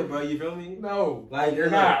real nigga, bro. You feel me? No, like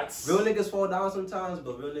you're not. Real niggas fall down sometimes,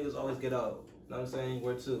 but real niggas always get up. Know what I'm saying?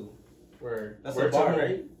 Where to? Where? That's a bar,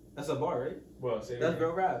 right? That's a bar, right? Well, that's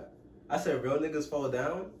real rap. I said real niggas fall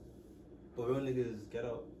down, but real niggas get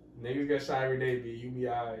up. Niggas get shot every day, be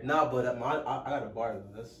UBI. Nah, but I got a bar though.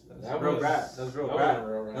 That's real rap. That's real rap.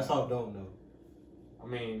 That's off dome though. I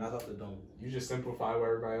mean, that's off the dome. You just simplify what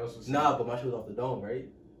everybody else was saying. Nah, but my shit was off the dome, right?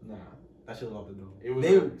 Nah. That shit was off the door. It was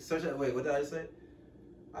wait, what did I say?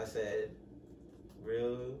 I said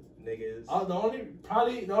real niggas.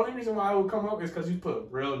 The only reason why I would come up is because you put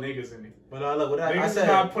real niggas in it. But look, what I Niggas said.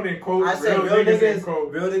 not putting quotes. I said real niggas.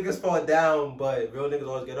 Real niggas fall down, but real niggas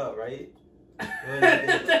always get up, right?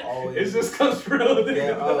 Always. It's just because real niggas.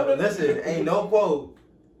 Yeah, listen, ain't no quote.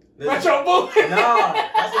 Metro Boomin. Nah,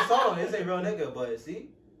 that's a song. It say real nigga, but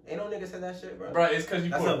see, ain't no nigga said that shit, bro. Bro, it's because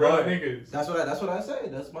you That's put a real bar. niggas. That's what I say.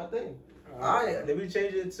 That's my thing. Alright, let me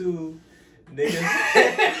change it to niggas.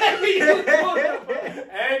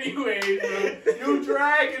 Anyways, bro, you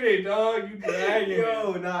dragging it, dog. You dragging it.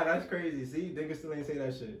 Yo, nah, that's crazy. See, niggas still ain't say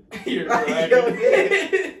that shit. You're dragging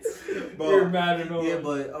it. But, you're mad at all. Yeah,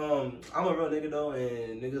 but I'm a real nigga though,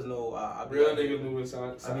 and niggas know I be real like, niggas moving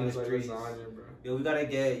sounds I mean, like streets. lasagna, bro. Yo, we gotta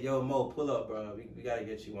get Mo, pull up, bro. We gotta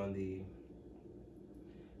get you on the.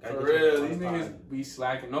 For real, these niggas be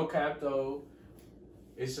slacking. No cap though.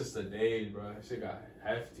 It's just a day, bro. Shit got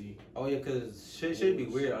hefty. Oh yeah, cause shit should be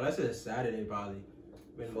weird unless it's Saturday probably.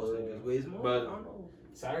 When most niggas ways more. But I don't know.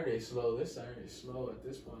 Saturday's slow. This Saturday's slow at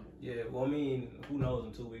this point. Yeah, well I mean, who knows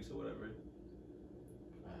in 2 weeks or whatever.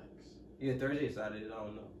 Facts. Yeah, Thursday, Saturday, I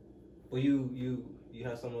don't know. Well, you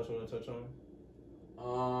have something else you want to touch on?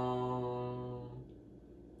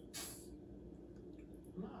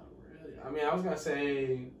 Not really. I mean, I was gonna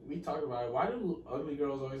say we talked about it. Why do ugly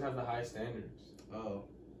girls always have the high standards? Oh,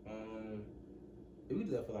 we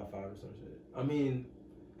did that for like 5 or some shit. I mean,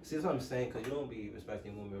 see that's what I'm saying, cause you don't be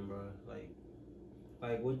respecting women, bro.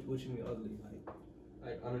 Like what you mean ugly?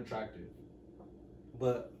 Like unattractive.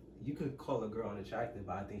 But you could call a girl unattractive,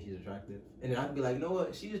 but I think she's attractive, and then I'd be like, you know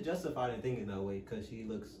what? She is justified in thinking that way, cause she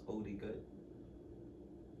looks OD good.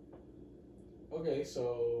 Okay,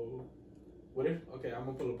 so what if? Okay, I'm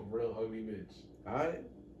gonna pull up a real ugly bitch. All right.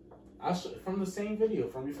 From the same video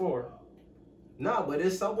from before. Nah, but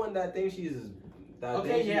it's someone that thinks she's.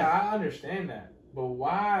 Okay, yeah, I understand that, but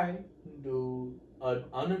why do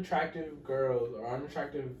unattractive girls or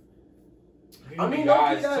unattractive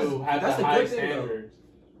guys too have the high standards?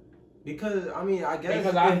 Because I mean, I guess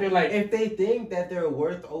I feel like if they think that they're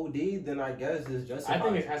worth OD, then I guess it's justified. I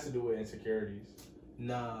think it has to do with insecurities.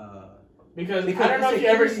 Because I don't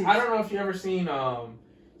know if you ever seen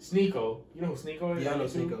Sneeko. You know who Sneeko is? Yeah, I know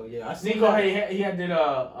Sneeko. Yeah, Sneeko. He had did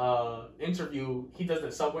a interview. He does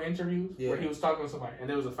the subway interviews where he was talking to somebody, and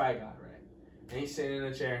there was a fat guy, right? And he's sitting in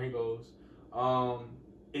a chair, and he goes,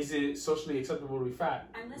 "Is it socially acceptable to be fat?"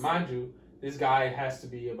 Mind you, this guy has to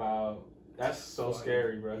be about. That's so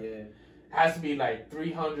scary, bro. Yeah, has to be like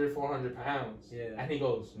 300, 400 pounds. Yeah, and he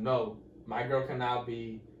goes, "No, my girl cannot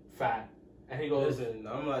be fat." And he goes, "Listen,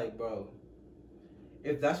 I'm like, bro,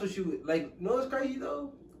 if that's what you like, you know what's crazy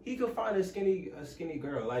though? He could find a skinny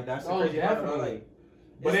girl. Like that's the crazy part. Like,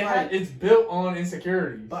 but it's built on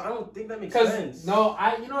insecurities. But I don't think that makes sense. No,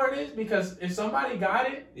 you know what it is? Because if somebody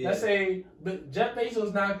got it, let's say Jeff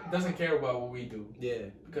Bezos doesn't care about what we do. Yeah.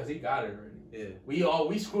 Because he got it already. Yeah.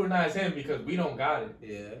 We scrutinize him because we don't got it.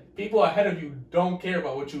 Yeah. People ahead of you don't care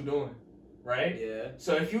about what you're doing. Right? Yeah.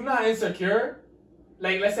 So if you're not insecure,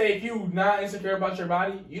 like let's say if you're not insecure about your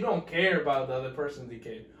body, you don't care about the other person's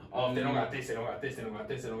decay. Oh, if they don't got this, they don't got this, they don't got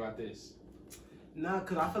this, they don't got this. Nah,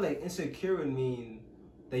 because I feel like insecure would mean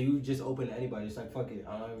that you just open to anybody. It's like, fuck it.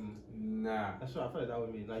 Nah. That's what I feel like that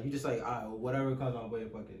would mean. Like, you just like, whatever comes my way,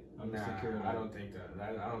 fuck it. I'm insecure. I don't think that.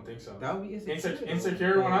 I don't think so. That would be insecure.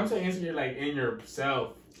 Insecure, when I'm saying insecure, like in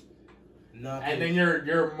yourself. Nah. And then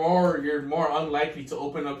you're more unlikely to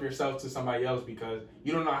open up yourself to somebody else because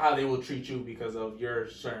you don't know how they will treat you because of your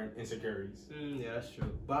certain insecurities. Yeah, that's true.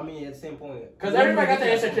 But I mean, at the same point, because everybody got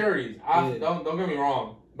their insecurities. Don't get me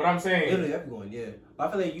wrong. But I'm saying literally everyone, yeah. But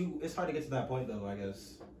I feel like it's hard to get to that point though. I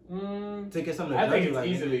guess to get something. I think it's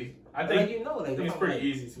easily. I think it's pretty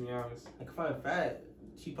easy to be honest. I can find fat.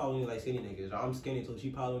 She probably only like skinny niggas. I'm skinny, so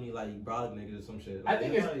she probably only like broad niggas or some shit. Like, I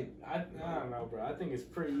think I don't know, bro. I think it's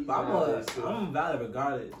pretty easy. But I'm valid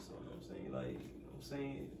regardless. You know what I'm saying? Like, I'm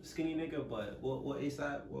saying skinny nigga, but what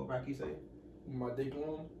ASAP? What Rocky say? My dick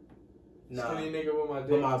long? Nah. Skinny nigga with my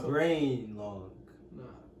dick. With my brain long. Nah.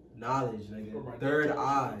 Knowledge, nigga. Third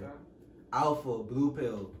eye. Alpha, blue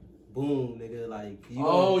pill. Boom, nigga. Like, you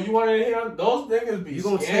want to hear those niggas be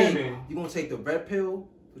scamming. You gonna take the red pill?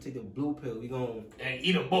 We take the blue pill. We gonna and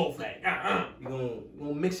eat them both like You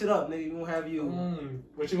gonna mix it up, nigga. You gonna have you.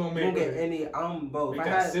 What you gonna make? You gonna get any? Bro. Make if I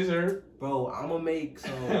had scissor, bro, I'm gonna make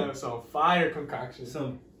some some fire concoction.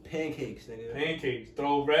 Some pancakes, nigga. Pancakes.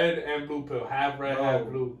 Throw red and blue pill. Half red, half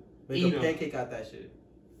blue. Make a pancake out that shit.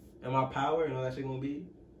 And my power, you know that shit gonna be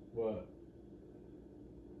what?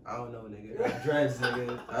 I don't know, nigga. Dreads,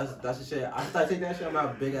 nigga. That's the shit. I start taking that shit on my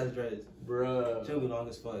big ass dreads. Bruh. Should be long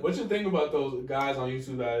as fuck. What you think about those guys on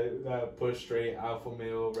YouTube that push straight alpha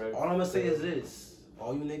male, right? All I'm gonna say is this.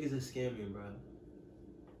 All you niggas is scamming, bro.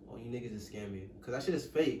 All you niggas is scamming. Cause that shit is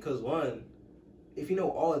fake. Cause one, if you know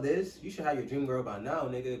all of this, you should have your dream girl by now,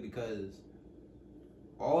 nigga, because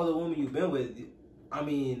all the women you've been with, I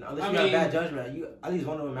mean, unless you have bad judgment, you at least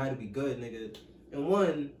one of them had to be good, nigga. And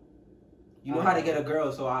one, you know how to get a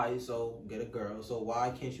girl, so get a girl. So why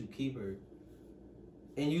can't you keep her?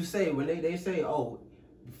 And you say, when they say, oh,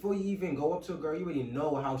 before you even go up to a girl, you already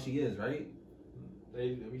know how she is, right? They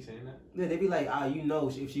be saying that? Yeah, they be like, you know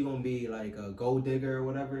if she gonna be like a gold digger or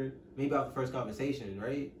whatever, maybe after the first conversation,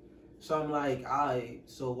 right? So I'm like,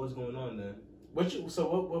 so what's going on then? What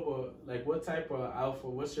type of alpha,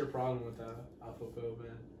 what's your problem with that alpha pill,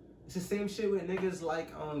 man? It's the same shit with niggas like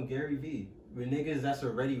Gary Vee. With niggas that's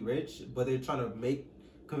already rich, but they're trying to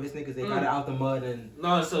convince niggas they got it out the mud and...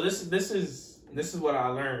 No, so this is what I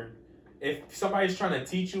learned. If somebody's trying to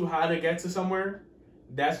teach you how to get to somewhere,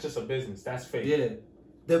 that's just a business. That's fake. Yeah.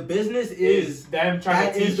 The business is them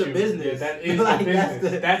trying to teach you. The business. Yeah, that is like, the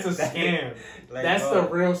business. That's a scam. Like, that's the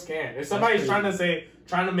real scam. If somebody's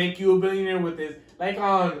trying to make you a billionaire with this, like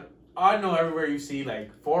I know everywhere you see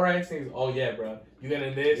like Forex things. Oh yeah, bro, you get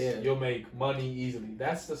in this, you'll make money easily.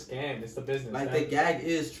 That's the scam. It's the business. Like the gag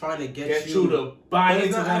is trying to get you to buy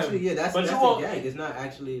into them. Actually, that's the gag. It's not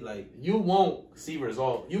actually like you won't see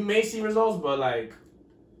results. You may see results, but like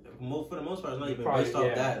for the most part, it's not even based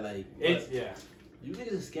off that. Like it's You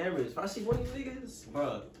niggas are scammers. If I see one of you niggas,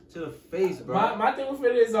 bro, to the face, bro. My thing with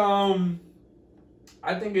it is,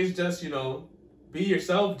 I think it's just, be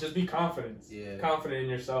yourself. Just be confident. Yeah. Confident in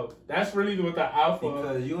yourself. That's really what the alpha,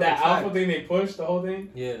 alpha thing they push, the whole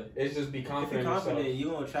thing. Yeah. It's just be confident. If you're confident,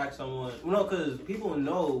 you gonna attract someone. No, because people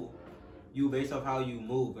know you based off how you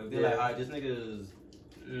move. If they're like, all right, this nigga is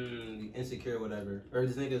insecure or whatever, or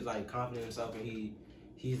this nigga is like confident in himself and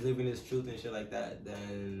he's living his truth and shit like that,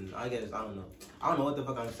 then I guess, I don't know what the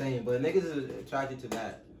fuck I'm saying, but niggas is attracted to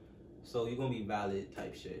that. So you're gonna be valid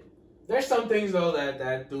type shit. There's some things though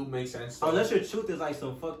that do make sense. Though. Unless your truth is like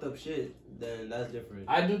some fucked up shit, then that's different.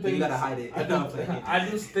 I do think you gotta hide it. I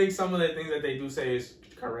do think some of the things that they do say is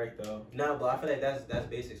correct though. Nah, but I feel like that's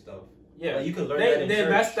basic stuff. Yeah, like you can learn that in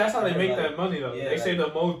church. That's how they make that money though. Yeah, they say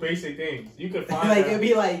the most basic things. You could find like it'd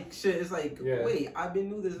be like shit. It's like wait, I've been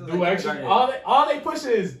knew this. Do like, exercise. All they push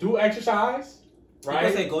is do exercise. Right?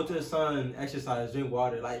 People say go to the sun, exercise, drink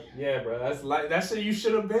water. Like bro, that's shit you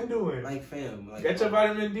should have been doing. Like fam, like get your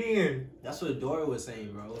vitamin D in. That's what Dora was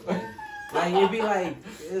saying, bro. Like it'd be like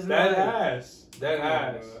it's that ass.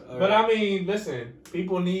 But I mean, listen,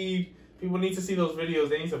 people need to see those videos.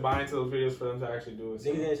 They need to buy into those videos for them to actually do it.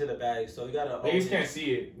 So. Niggas into the bag, so you gotta. Niggas can't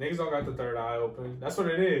see it. Niggas don't got the third eye open. That's what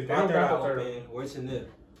it is. They don't got the third eye. Where's your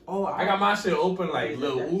nip? Oh, I got my shit open like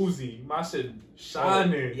Lil Uzi. My shit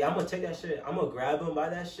shining. Yeah, I'm gonna take that shit. I'm gonna grab him by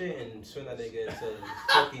that shit and swing that nigga into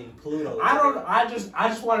fucking Pluto. I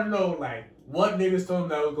just want to know like what niggas told him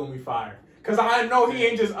that was gonna be fire. Cause I know he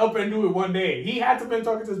ain't just up and do it one day. He had to been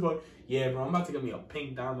talking to his boy. Yeah, bro, I'm about to get me a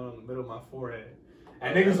pink diamond in the middle of my forehead.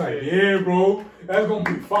 And niggas like, yeah, bro, that's gonna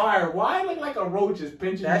be fire. Why look like a roach is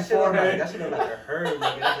pinching his forehead? That shit look like a herd,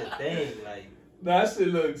 nigga. That's the thing, like. That shit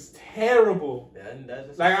looks terrible.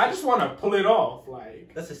 That's like I just want to pull it off.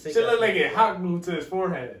 Like that's a sick. Shit look like it hot glued to his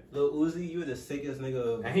forehead. Lil Uzi, you were the sickest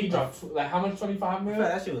nigga. And he dropped like how much? 25 mil.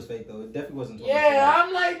 That shit was fake though. It definitely wasn't. 25 yeah,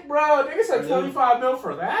 I'm like, bro, nigga said 25 mil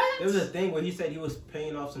for that. There was a thing where he said he was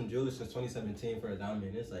paying off some jewelry since 2017 for a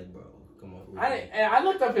diamond. It's like, bro, come on. I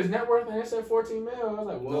looked up his net worth and it said 14 mil. I was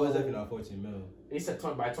like, whoa. No, it's definitely not 14 mil. He said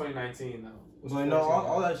by 2019 though. But no,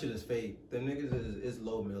 all that shit is fake. Them niggas is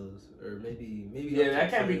low mills or maybe. Yeah,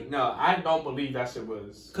 that can't be. No, I don't believe that shit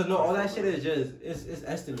was. Cause no, all that shit is just it's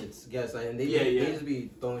estimates, guess. Like, and they just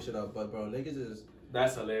be throwing shit up. But bro, niggas is.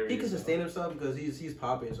 That's hilarious. He can sustain himself because he's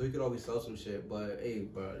popping, so he could always sell some shit. But hey,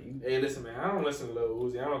 bro. Hey, listen, man. I don't listen to Lil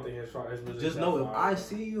Uzi. I don't think his music. Just know if I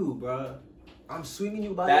see you, bro, I'm swinging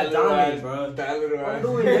you by that diamond, bro. That little I'm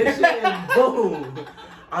doing this shit and boom.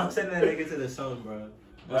 I'm sending that nigga to the sun, bro.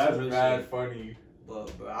 That's bad funny.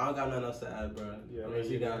 But bro, I don't got nothing else to add, bro. Yeah, unless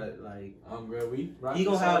you got it, like. Bro, he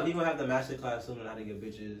gonna have the master class soon on how to get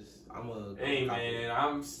bitches. Hey man,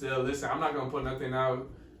 I'm still listen. I'm not gonna put nothing out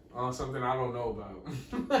on something I don't know about.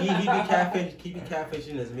 he be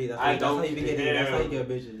catfishing as me. That's how you be getting. That's how you get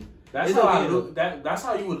bitches. That's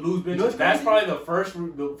how you would lose bitches. That's probably the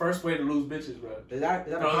first way to lose bitches, bro. Is that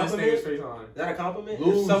a compliment? Is that a compliment?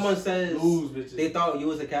 If someone says lose bitches. They thought you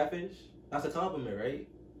was a catfish, that's a compliment, right?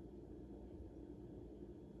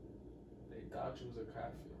 They thought you was a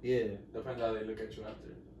catfish. Yeah. Depends how they look at you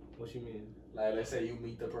after. What you mean? Like, let's say you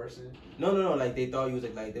meet the person. No. Like they thought you was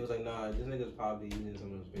like they was like, nah, this nigga's probably using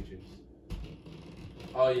some of those pictures.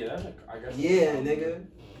 Oh yeah, that's like, I guess. Yeah, nigga.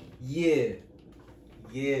 Yeah.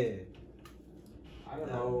 I don't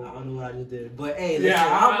know. I don't know what I just did, but hey, listen,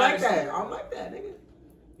 Yeah, I'm like that. I'm like that, nigga.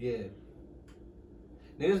 Yeah.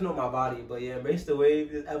 Niggas know my body, but yeah, Embrace the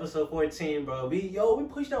Wave is episode 14, bro. We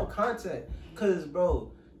pushed out content, cause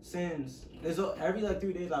bro, since every like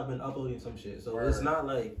 3 days I've been uploading some shit, so it's not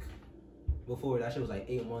like before that shit was like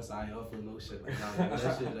 8 months I ain't upload no shit like nah,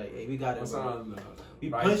 that shit like hey, we got it, bro. We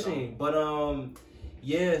pushing, but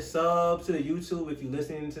yeah, sub to the YouTube if you're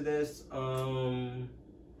listening to this.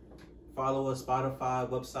 Follow us Spotify,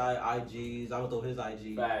 website, IGs. I don't know his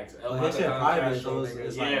IG. Facts. His shit private, so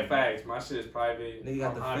it's yeah, like, facts. My shit is private. Nigga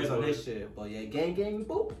got the fence on his shit, but yeah, gang,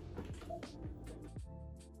 boop.